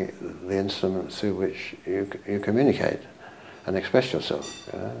to be the instruments through which you communicate and express yourself,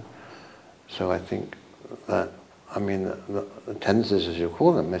 you know. So I think that, I mean, the tendencies, as you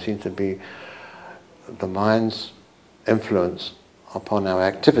call them, they seem to be the mind's influence upon our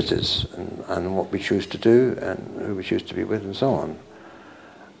activities and what we choose to do and who we choose to be with and so on.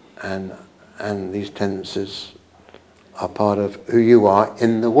 And these tendencies are part of who you are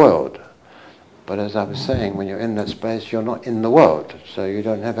in the world. But as I was saying, when you're in that space, you're not in the world, so you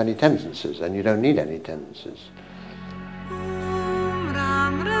don't have any tendencies and you don't need any tendencies.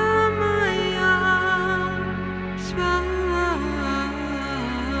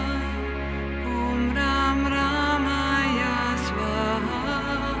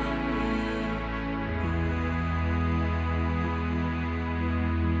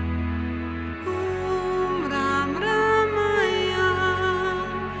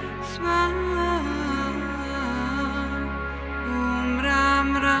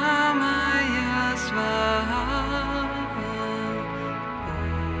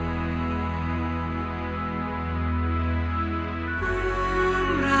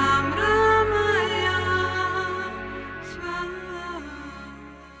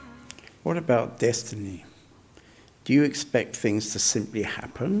 What about destiny? Do you expect things to simply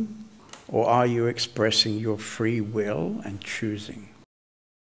happen, or are you expressing your free will and choosing?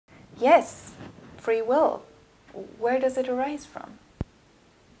 Yes, free will. Where does it arise from?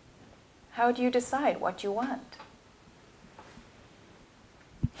 How do you decide what you want?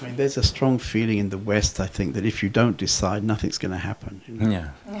 I mean, there's a strong feeling in the West, I think, that if you don't decide, nothing's going to happen. You know?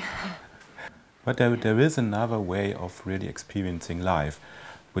 Yeah. But there is another way of really experiencing life,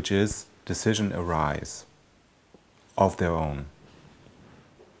 which is decision arise of their own.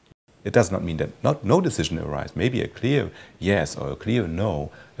 It does not mean that no decision arises. Maybe a clear yes or a clear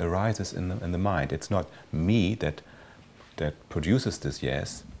no arises in the mind. It's not me that produces this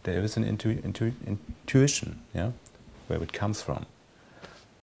yes. There is an intuition, yeah, where it comes from.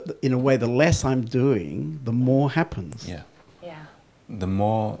 In a way, the less I'm doing, the more happens. Yeah. Yeah. The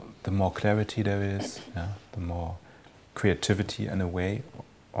more clarity there is, yeah, the more creativity in a way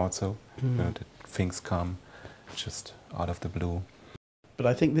also, that things come just out of the blue. But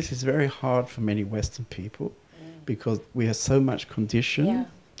I think this is very hard for many Western people because we are so much conditioned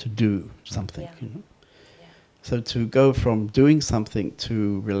to do something, you know. Yeah. So to go from doing something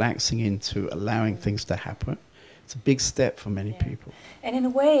to relaxing into allowing things to happen, It's a big step for many people. And in a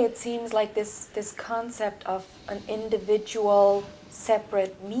way, it seems like this concept of an individual,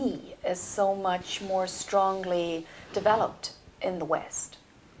 separate me is so much more strongly developed in the West.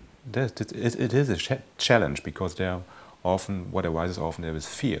 It is a challenge, because there are often, what arises often there is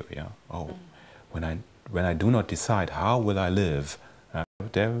fear. Yeah. Oh, when I do not decide how will I live,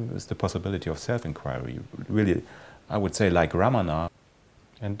 there is the possibility of self-inquiry. Really, I would say, like Ramana.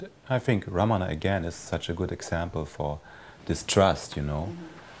 And I think Ramana, again, is such a good example for this trust, you know.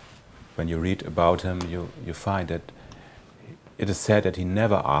 When you read about him, you find that it is said that he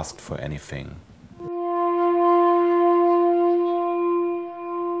never asked for anything.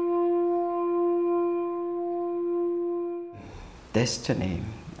 Destiny.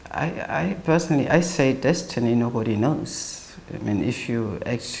 I personally, I say destiny, nobody knows. I mean, if you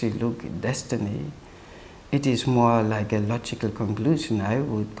actually look at destiny, it is more like a logical conclusion, I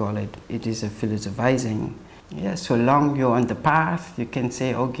would call it. It is a philosophizing. Yeah, so long you're on the path, you can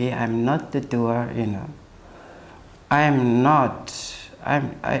say, okay, I'm not the doer, you know. I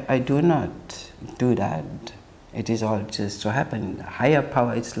do not do that. It is all just to happen. Higher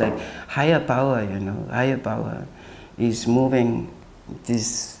power, it's like higher power, you know. Higher power is moving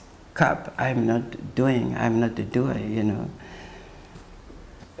this cup. I'm not doing, I'm not the doer, you know.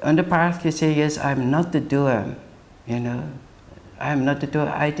 On the path you say, yes, I'm not the doer, you know. I'm not the doer,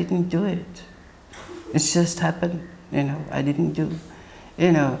 I didn't do it. It's just happened, you know, I didn't do.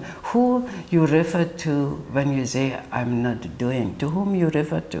 You know, who you refer to when you say, I'm not doing, to whom you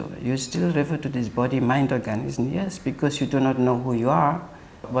refer to? You still refer to this body, mind organism, yes, because you do not know who you are.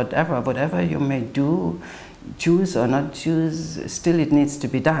 Whatever you may do, choose or not choose, still it needs to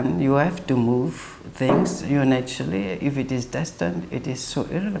be done. You have to move things, you naturally, if it is destined, it is so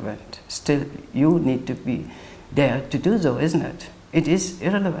irrelevant. Still, you need to be there to do so, isn't it? It is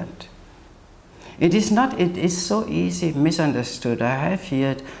irrelevant. It is not, it is so easy, misunderstood. I have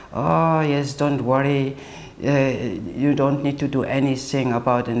heard, oh yes, don't worry, you don't need to do anything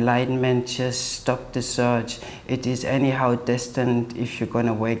about enlightenment, just stop the search. It is anyhow destined if you're going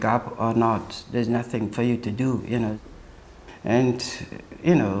to wake up or not. There's nothing for you to do, you know. And,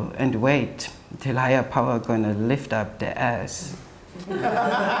 you know, and wait till higher power going to lift up the ass.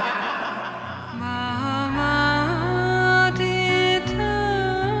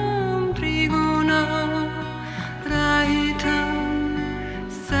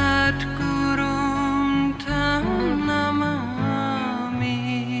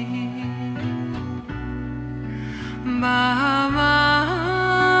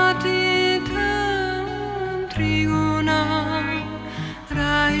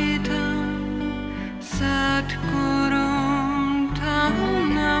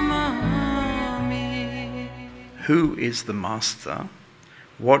 Who is the master?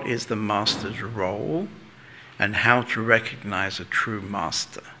 What is the master's role? And how to recognize a true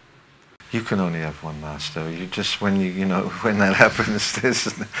master? You can only have one master. You just when that happens,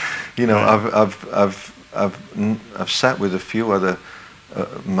 there's, you know, I've sat with a few other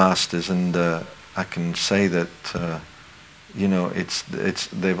masters, and I can say that you know,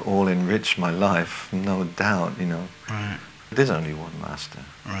 they've all enriched my life, no doubt. You know, right. There's only one master.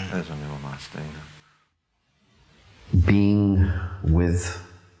 Right. There's only one master. You know. Being with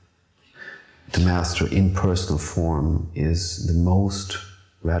the master in personal form is the most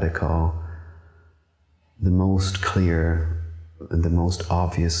radical, the most clear, and the most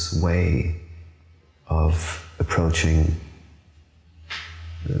obvious way of approaching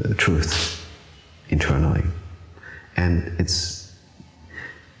truth internally. And it's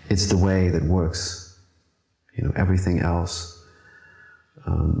the way that works. You know, everything else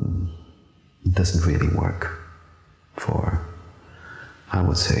doesn't really work for, I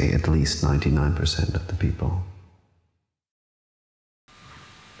would say, at least 99% of the people.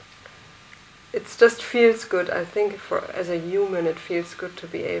 It just feels good. I think as a human it feels good to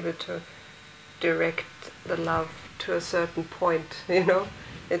be able to direct the love to a certain point, you know?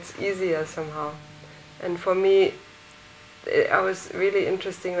 It's easier somehow. And for me, it was really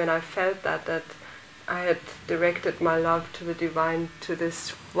interesting when I felt that I had directed my love to the divine, to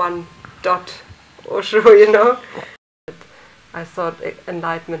this one dot, Osho, you know? I thought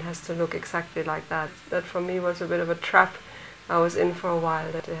enlightenment has to look exactly like that. That for me was a bit of a trap I was in for a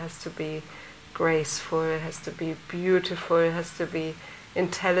while, that it has to be graceful, it has to be beautiful, it has to be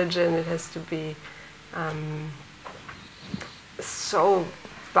intelligent, it has to be so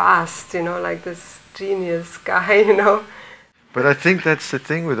vast, you know, like this genius guy, you know. But I think that's the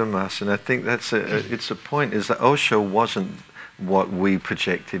thing with the master, and I think that's it's a point, is that Osho wasn't what we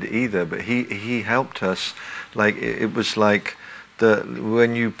projected either, but he helped us. Like it was like that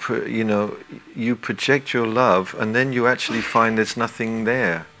when you you project your love, and then you actually find there's nothing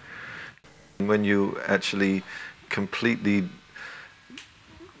there. When you actually completely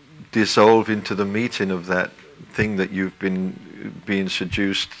dissolve into the meeting of that thing that you've been being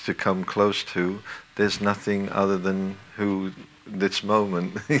seduced to come close to, there's nothing other than this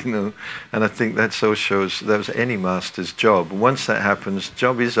moment, And I think that so shows that was any master's job. Once that happens,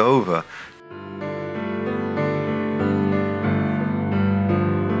 job is over.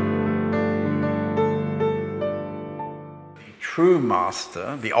 True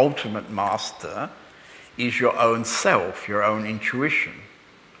master, the ultimate master, is your own self, your own intuition.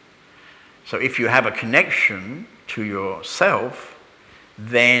 So if you have a connection to yourself,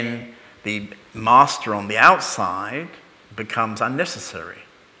 then the master on the outside becomes unnecessary.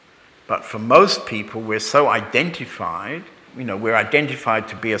 But for most people, we're so identified, we're identified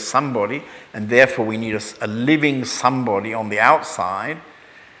to be a somebody, and therefore we need a living somebody on the outside.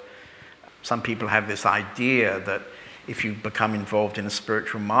 Some people have this idea that if you become involved in a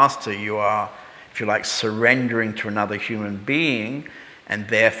spiritual master, you are, if you like, surrendering to another human being, and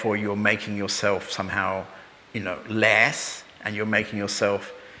therefore you're making yourself somehow, less, and you're making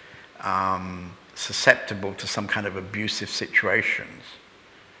yourself susceptible to some kind of abusive situations.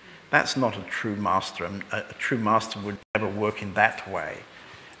 That's not a true master. A true master would never work in that way.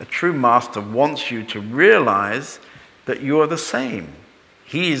 A true master wants you to realize that you are the same.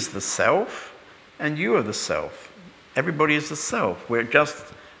 He is the self, and you are the self. Everybody is the self. We're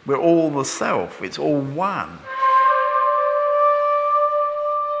all the self. It's all one.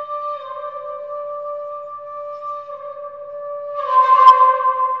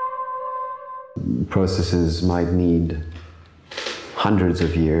 Processes might need hundreds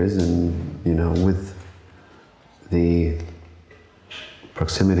of years, and with the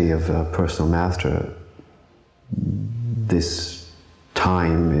proximity of a personal master, this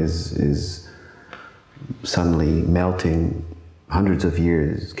time is suddenly melting. Hundreds of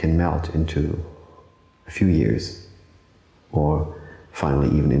years can melt into a few years, or finally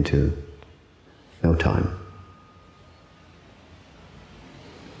even into no time.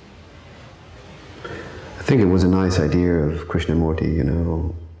 I think it was a nice idea of Krishnamurti,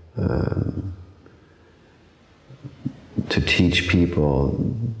 to teach people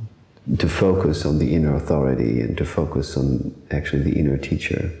to focus on the inner authority and to focus on actually the inner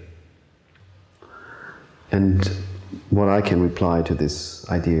teacher. And what I can reply to this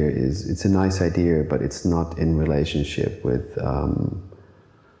idea is, it's a nice idea, but it's not in relationship with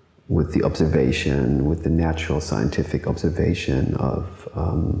the observation, with the natural scientific observation of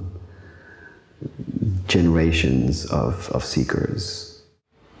generations of seekers.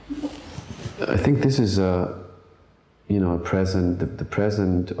 I think this is the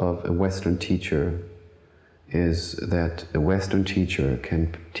present of a Western teacher is that a Western teacher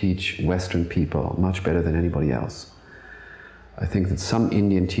can teach Western people much better than anybody else. I think that some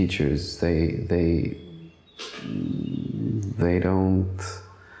Indian teachers, they don't,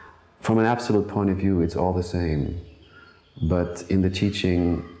 from an absolute point of view, it's all the same. But in the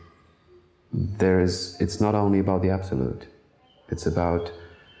teaching, it's not only about the absolute. It's about,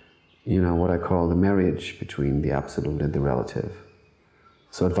 what I call the marriage between the absolute and the relative.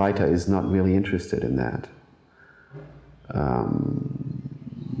 So Advaita is not really interested in that.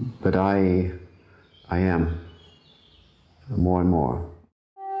 But I am, more and more.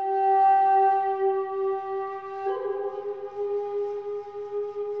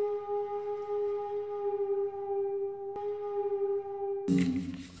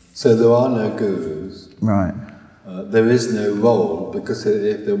 So there are no gurus. Right. There is no role, because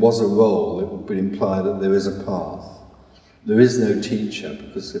if there was a role, it would imply that there is a path. There is no teacher,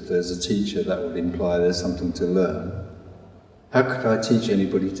 because if there's a teacher, that would imply there's something to learn. How could I teach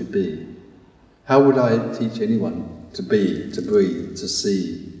anybody to be? How would I teach anyone to be, to breathe, to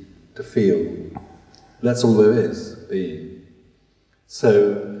see, to feel? That's all there is, being.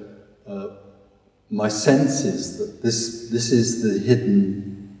 So, my sense is that this is the hidden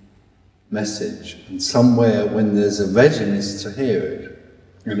message, and somewhere when there's a readiness to hear it,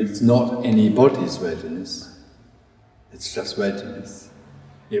 and it's not anybody's readiness, it's just readiness,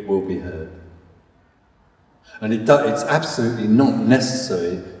 it will be heard. And it's absolutely not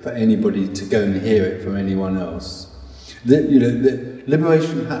necessary for anybody to go and hear it from anyone else. The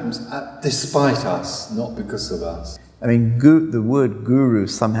liberation happens despite us, not because of us. I mean, the word guru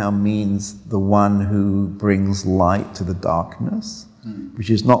somehow means the one who brings light to the darkness, which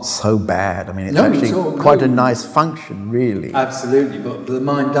is not so bad. I mean, it's actually quite a nice function, really. Absolutely, but the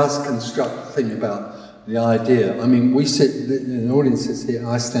mind does construct the thing about the idea. I mean, we sit, the audience sits here,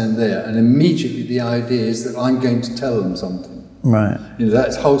 I stand there, and immediately the idea is that I'm going to tell them something. Right. You know,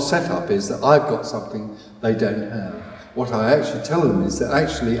 that whole setup is that I've got something they don't have. What I actually tell them is that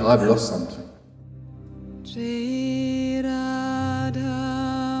actually I've lost something.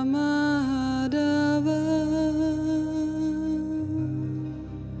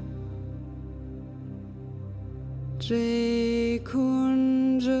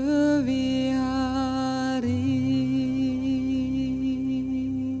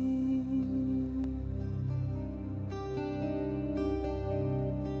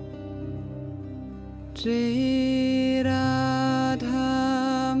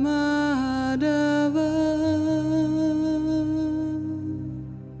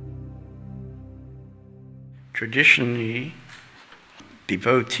 Traditionally,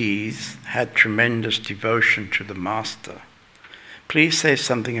 devotees had tremendous devotion to the Master. Please say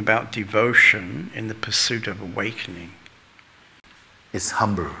something about devotion in the pursuit of awakening. It's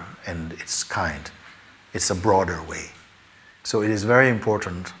humble and it's kind. It's a broader way. So it is very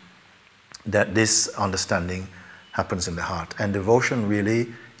important that this understanding happens in the heart. And devotion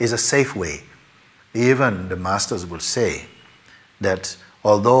really is a safe way. Even the masters will say that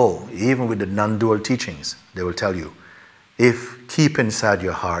although, even with the non-dual teachings, they will tell you, if keep inside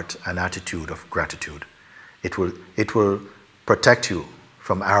your heart an attitude of gratitude, it will protect you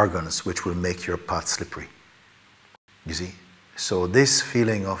from arrogance, which will make your path slippery. You see? So this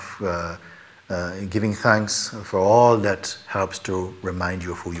feeling of giving thanks for all that helps to remind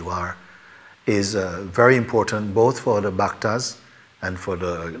you of who you are is very important both for the bhaktas and for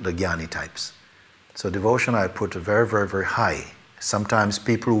the jnani types. So devotion I put very, very, very high. Sometimes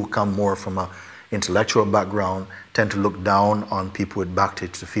people who come more from an intellectual background tend to look down on people with bhakti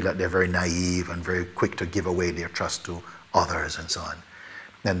to feel like they're very naive and very quick to give away their trust to others and so on.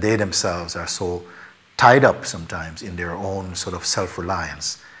 And they themselves are so tied up sometimes in their own sort of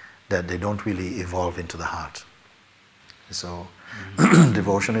self-reliance that they don't really evolve into the heart. So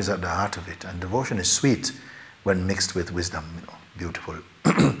devotion is at the heart of it. And devotion is sweet when mixed with wisdom, you know, beautiful,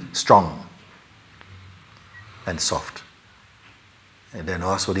 strong and soft. And then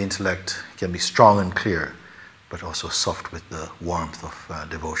also the intellect can be strong and clear, but also soft with the warmth of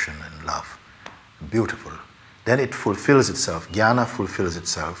devotion and love. Beautiful. Then it fulfills itself. Jnana fulfills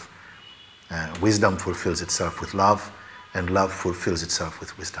itself. Wisdom fulfills itself with love, and love fulfills itself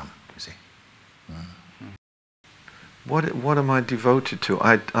with wisdom, you see. What am I devoted to?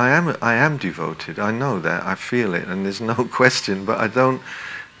 I am devoted. I know that. I feel it, and there's no question. But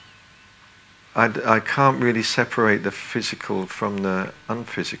I can't really separate the physical from the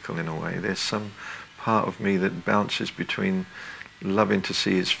unphysical in a way. There's some part of me that bounces between loving to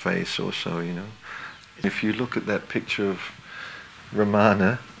see his face also, you know. If you look at that picture of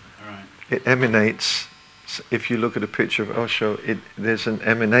Ramana, it emanates. If you look at a picture of Osho, there's an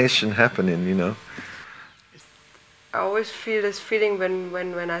emanation happening, you know. I always feel this feeling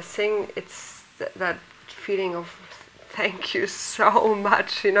when I sing, it's that feeling of thank you so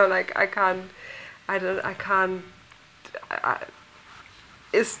much, you know, like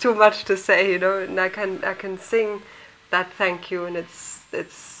it's too much to say, you know, and I can sing that thank you, and it's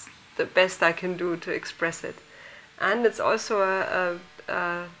the best I can do to express it. And it's also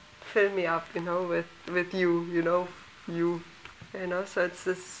a fill me up, you know, with you, you know, you know, so it's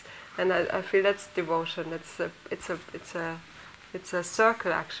this. And I feel that's devotion. It's a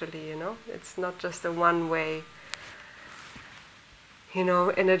circle actually, you know. It's not just a one-way, you know,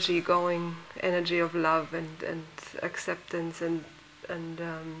 energy going, energy of love and acceptance and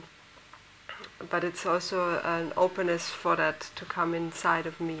but it's also an openness for that to come inside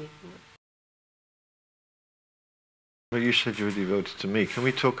of me. Well, you said you were devoted to me. Can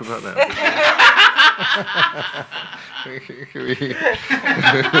we talk about that?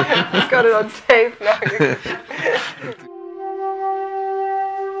 I've got it on tape now.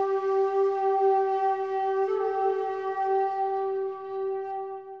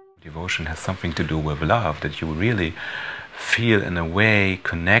 Devotion has something to do with love, that you really feel in a way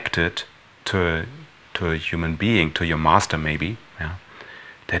connected to a human being, to your master maybe, yeah?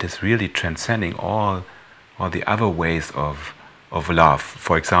 That is really transcending all the other ways of love.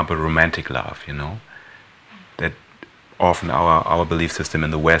 For example, romantic love, you know. That often our belief system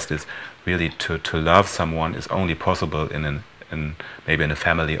in the West is really to love someone is only possible in maybe in a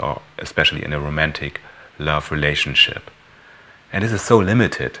family or especially in a romantic love relationship. And this is so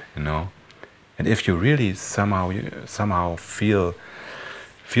limited, you know. And if you really somehow feel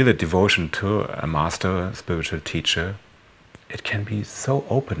a devotion to a master, a spiritual teacher, it can be so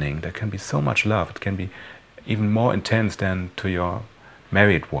opening. There can be so much love. It can be even more intense than to your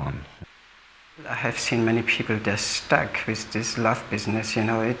married one. I have seen many people, they're stuck with this love business, you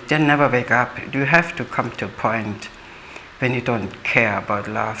know. They never wake up. You have to come to a point when you don't care about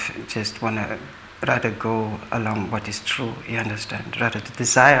love, you just want to rather go along what is true, you understand, rather to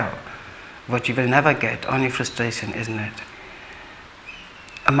desire what you will never get, only frustration, isn't it?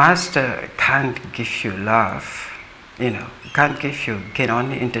 A master can't give you love, can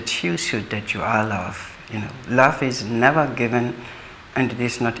only introduce you that you are love, Love is never given and it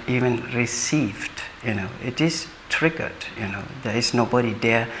is not even received, It is triggered, There is nobody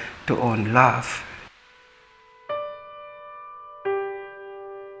there to own love.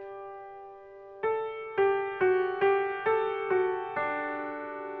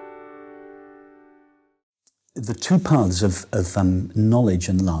 The two paths of knowledge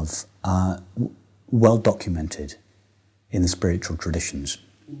and love are well documented in the spiritual traditions.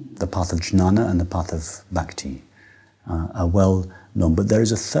 The path of jnana and the path of bhakti are well known, but there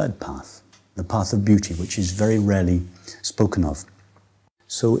is a third path, the path of beauty, which is very rarely spoken of.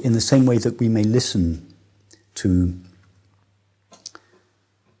 So in the same way that we may listen to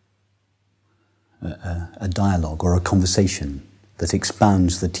a dialogue or a conversation that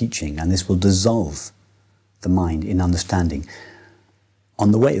expounds the teaching, and this will dissolve the mind in understanding.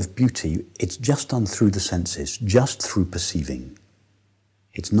 On the way of beauty, it's just done through the senses, just through perceiving.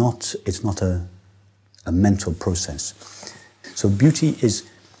 It's not a mental process. So beauty is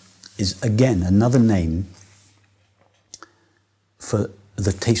again another name for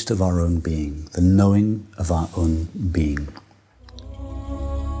the taste of our own being, the knowing of our own being.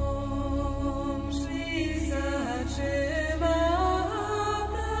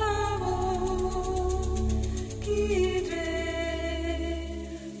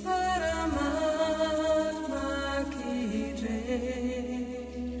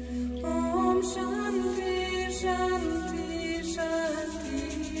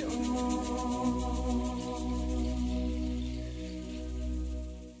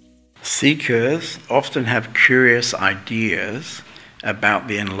 Seekers often have curious ideas about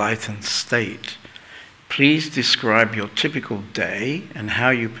the enlightened state. Please describe your typical day and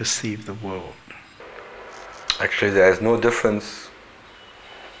how you perceive the world. Actually, there is no difference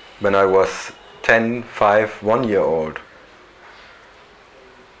when I was 10, 5, 1 year old.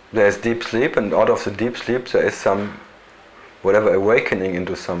 There is deep sleep, and out of the deep sleep there is some awakening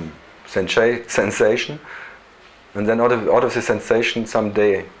into some sensation, and then out of the sensation some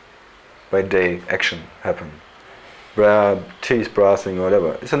day by day action happen. Teeth brushing or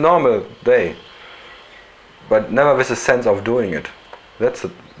whatever. It's a normal day, but never with a sense of doing it. That's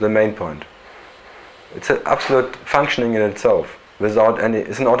the main point. It's an absolute functioning in itself, without any,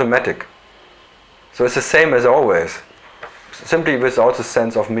 it's an automatic. So it's the same as always, simply without the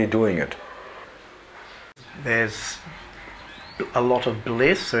sense of me doing it. There's a lot of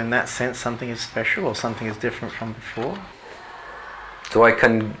bliss, so in that sense something is special or something is different from before. So I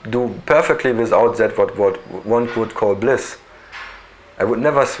can do perfectly without that what one would call bliss. I would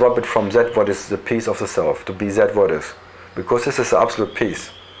never swap it from that what is the peace of the self to be that what is. Because this is the absolute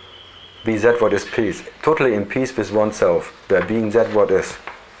peace. Be that what is peace. Totally in peace with oneself, by being that what is.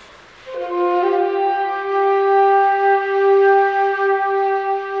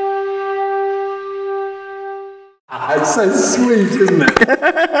 It's so sweet, isn't it?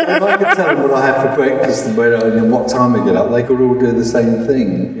 If I could tell them what I have for breakfast and what time I get up, they could all do the same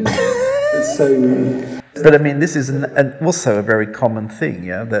thing. It's so... But I mean, this is also a very common thing,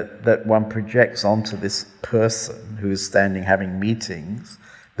 yeah, that one projects onto this person who is standing having meetings,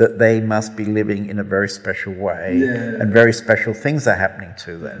 that they must be living in a very special way, and very special things are happening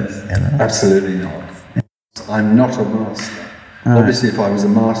to them. Absolutely not. I'm not a master. Obviously, if I was a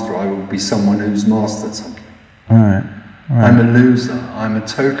master, I would be someone who's mastered something. Right. I'm a loser. I'm a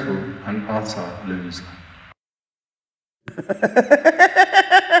total and utter loser.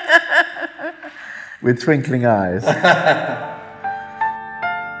 With twinkling eyes.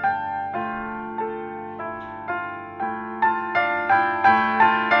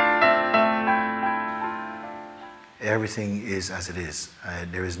 Everything is as it is.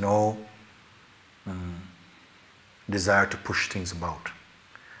 There is no desire to push things about.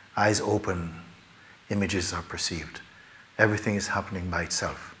 Eyes open, images are perceived. Everything is happening by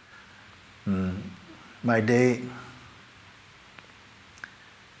itself. My day,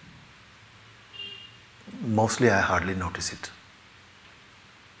 mostly I hardly notice it.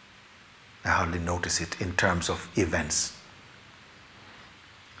 I hardly notice it in terms of events.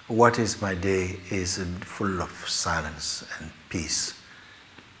 What is my day is full of silence and peace.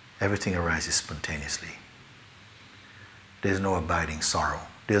 Everything arises spontaneously. There's no abiding sorrow.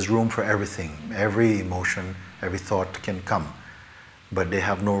 There's room for everything. Every emotion, every thought can come, but they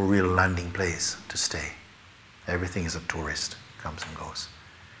have no real landing place to stay. Everything is a tourist, comes and goes.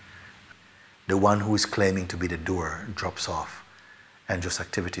 The one who is claiming to be the doer drops off and just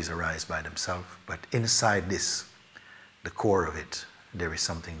activities arise by themselves. But inside this, the core of it, there is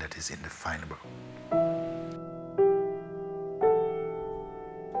something that is indefinable.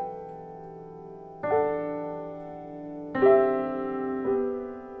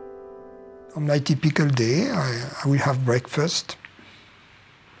 On my typical day, I will have breakfast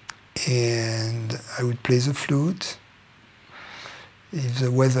and I would play the flute. If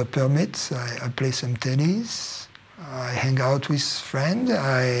the weather permits, I play some tennis. I hang out with friends.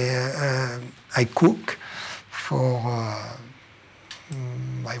 I cook for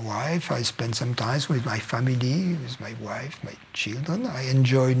my wife. I spend some time with my family, with my wife, my children. I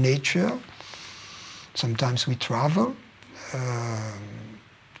enjoy nature. Sometimes we travel.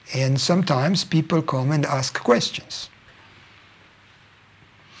 And sometimes people come and ask questions.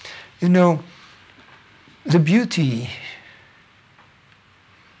 You know, the beauty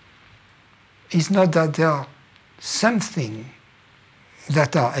is not that there are something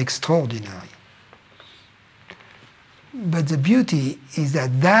that are extraordinary. But the beauty is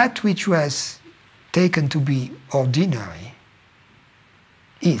that that which was taken to be ordinary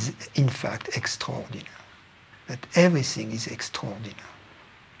is in fact extraordinary. That everything is extraordinary.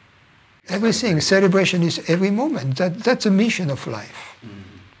 Everything, celebration is every moment. That's a mission of life.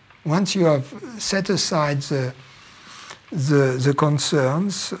 Once you have set aside the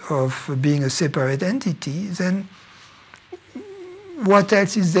concerns of being a separate entity, then what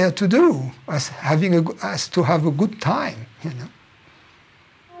else is there to do as to have a good time, you know?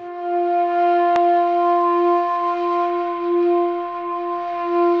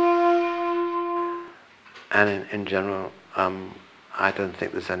 And in general, I don't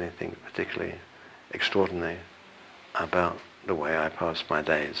think there's anything particularly extraordinary about the way I pass my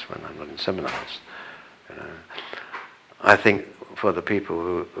days when I'm not in seminars. You know. I think for the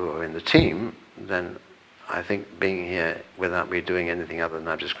people who are in the team, then I think being here without me doing anything other than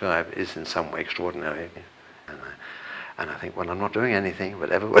I've described is in some way extraordinary. And I think when I'm not doing anything,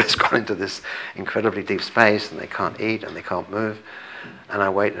 but everybody's gone into this incredibly deep space and they can't eat and they can't move, and I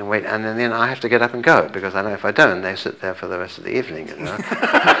wait and wait, and then I have to get up and go, because I know if I don't, they sit there for the rest of the evening, you know.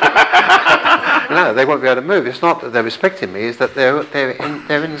 No, they won't be able to move. It's not that they're respecting me, it's that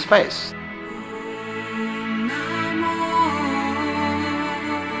they're in space.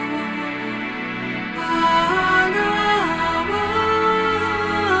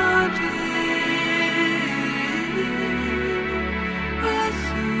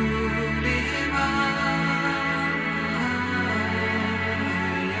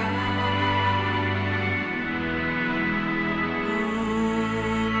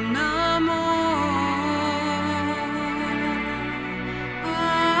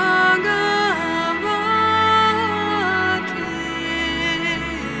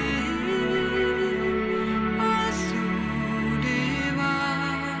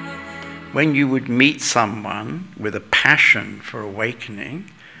 When you would meet someone with a passion for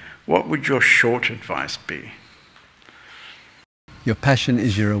awakening, what would your short advice be? Your passion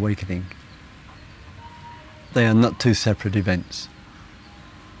is your awakening. They are not two separate events.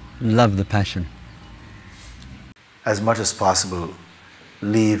 Love the passion. As much as possible,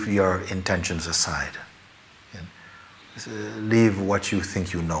 leave your intentions aside. Leave what you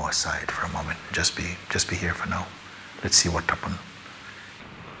think you know aside for a moment. Just be here for now. Let's see what happens.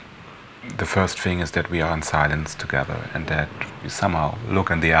 The first thing is that we are in silence together, and that we somehow look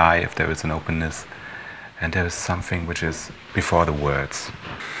in the eye if there is an openness, and there is something which is before the words.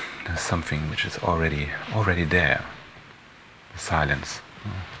 There's something which is already there. The silence.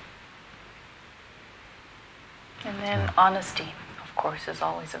 And then honesty, of course, is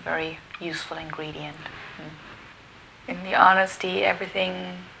always a very useful ingredient. In the honesty,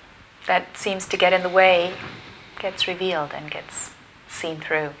 everything that seems to get in the way gets revealed and gets seen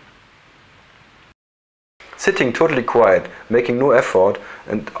through. Sitting totally quiet, making no effort,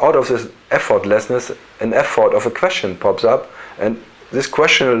 and out of this effortlessness, an effort of a question pops up, and this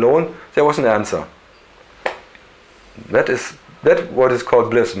question alone, there was an answer. That what is called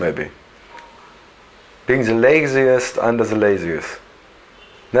bliss, maybe. Being the laziest under the laziest.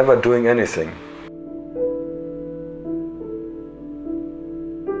 Never doing anything.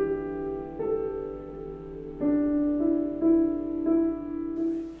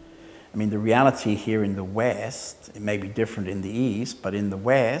 I mean, the reality here in the West, it may be different in the East, but in the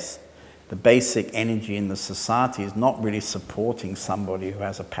West, the basic energy in the society is not really supporting somebody who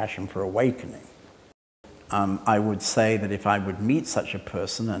has a passion for awakening. I would say that if I would meet such a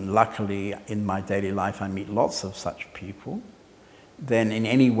person, and luckily in my daily life I meet lots of such people, then in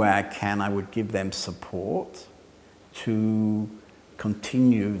any way I can, I would give them support to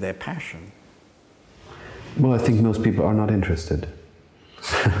continue their passion. Well, I think most people are not interested.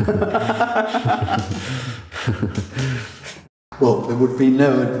 Well, there would be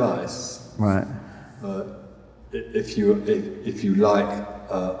no advice. Right. If you like,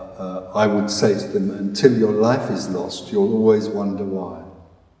 I would say to them, until your life is lost, you'll always wonder why.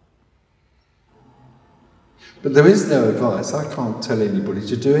 But there is no advice. I can't tell anybody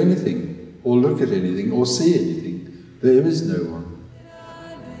to do anything, or look at anything, or see anything. There is no one.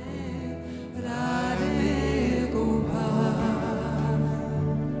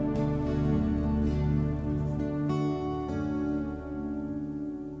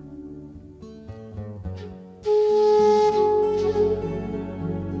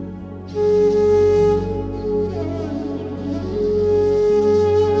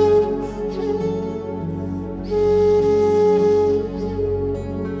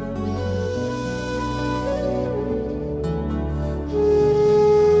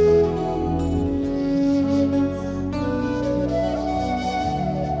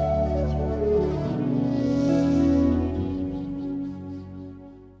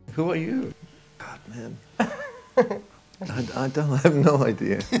 Who are you? God, man. I have no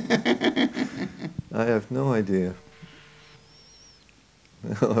idea. I have no idea.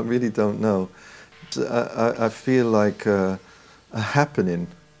 I really don't know. I feel like a happening.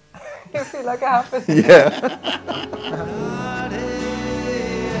 You feel like a happening? Yeah.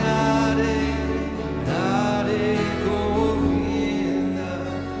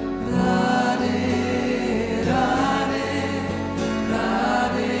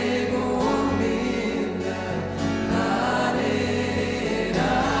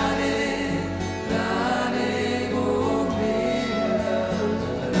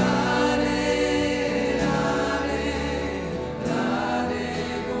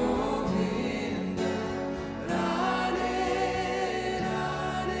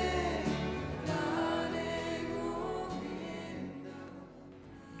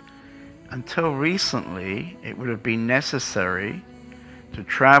 Until recently, it would have been necessary to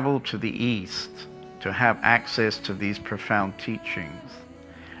travel to the East to have access to these profound teachings.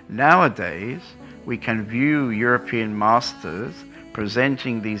 Nowadays, we can view European masters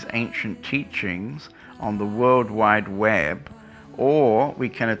presenting these ancient teachings on the World Wide Web, or we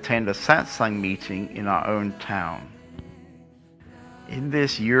can attend a satsang meeting in our own town. In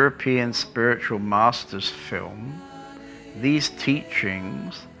this European spiritual masters film, these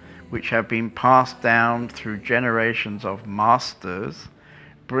teachings, which have been passed down through generations of masters,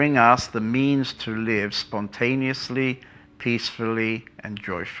 bring us the means to live spontaneously, peacefully, and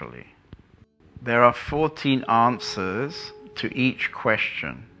joyfully. There are 14 answers to each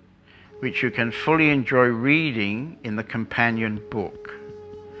question, which you can fully enjoy reading in the companion book.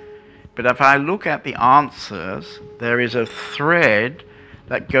 But if I look at the answers, there is a thread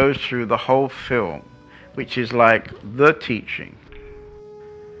that goes through the whole film, which is like the teaching.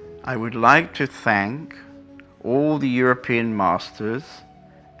 I would like to thank all the European masters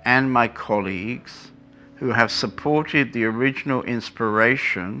and my colleagues who have supported the original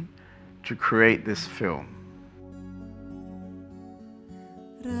inspiration to create this film.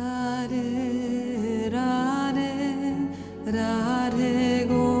 Radhe, Radhe, Radhe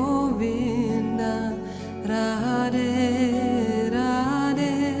Govinda, Radhe,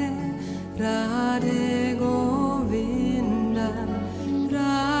 Radhe, Radhe Govinda,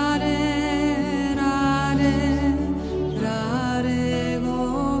 Radhe, Radhe, Radhe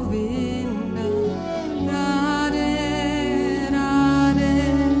Govinda, Radhe, Radhe,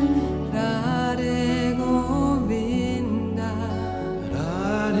 Radhe Govinda.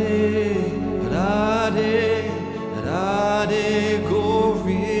 Radhe, Radhe, Radhe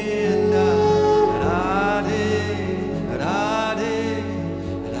Govinda, Radhe, Radhe,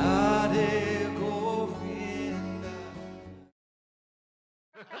 Radhe Govinda.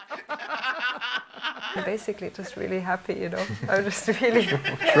 I'm basically just really happy, you know. I'm just really...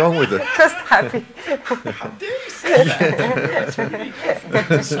 What's wrong with it? Just happy. How dare you say that? That's really awful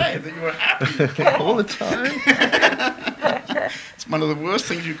to say, that you were happy All the time? It's one of the worst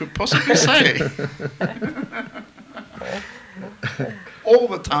things you could possibly say. All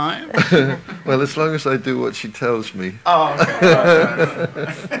the time? Well, as long as I do what she tells me. Oh, okay.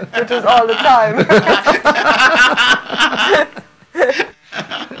 Which is all the time.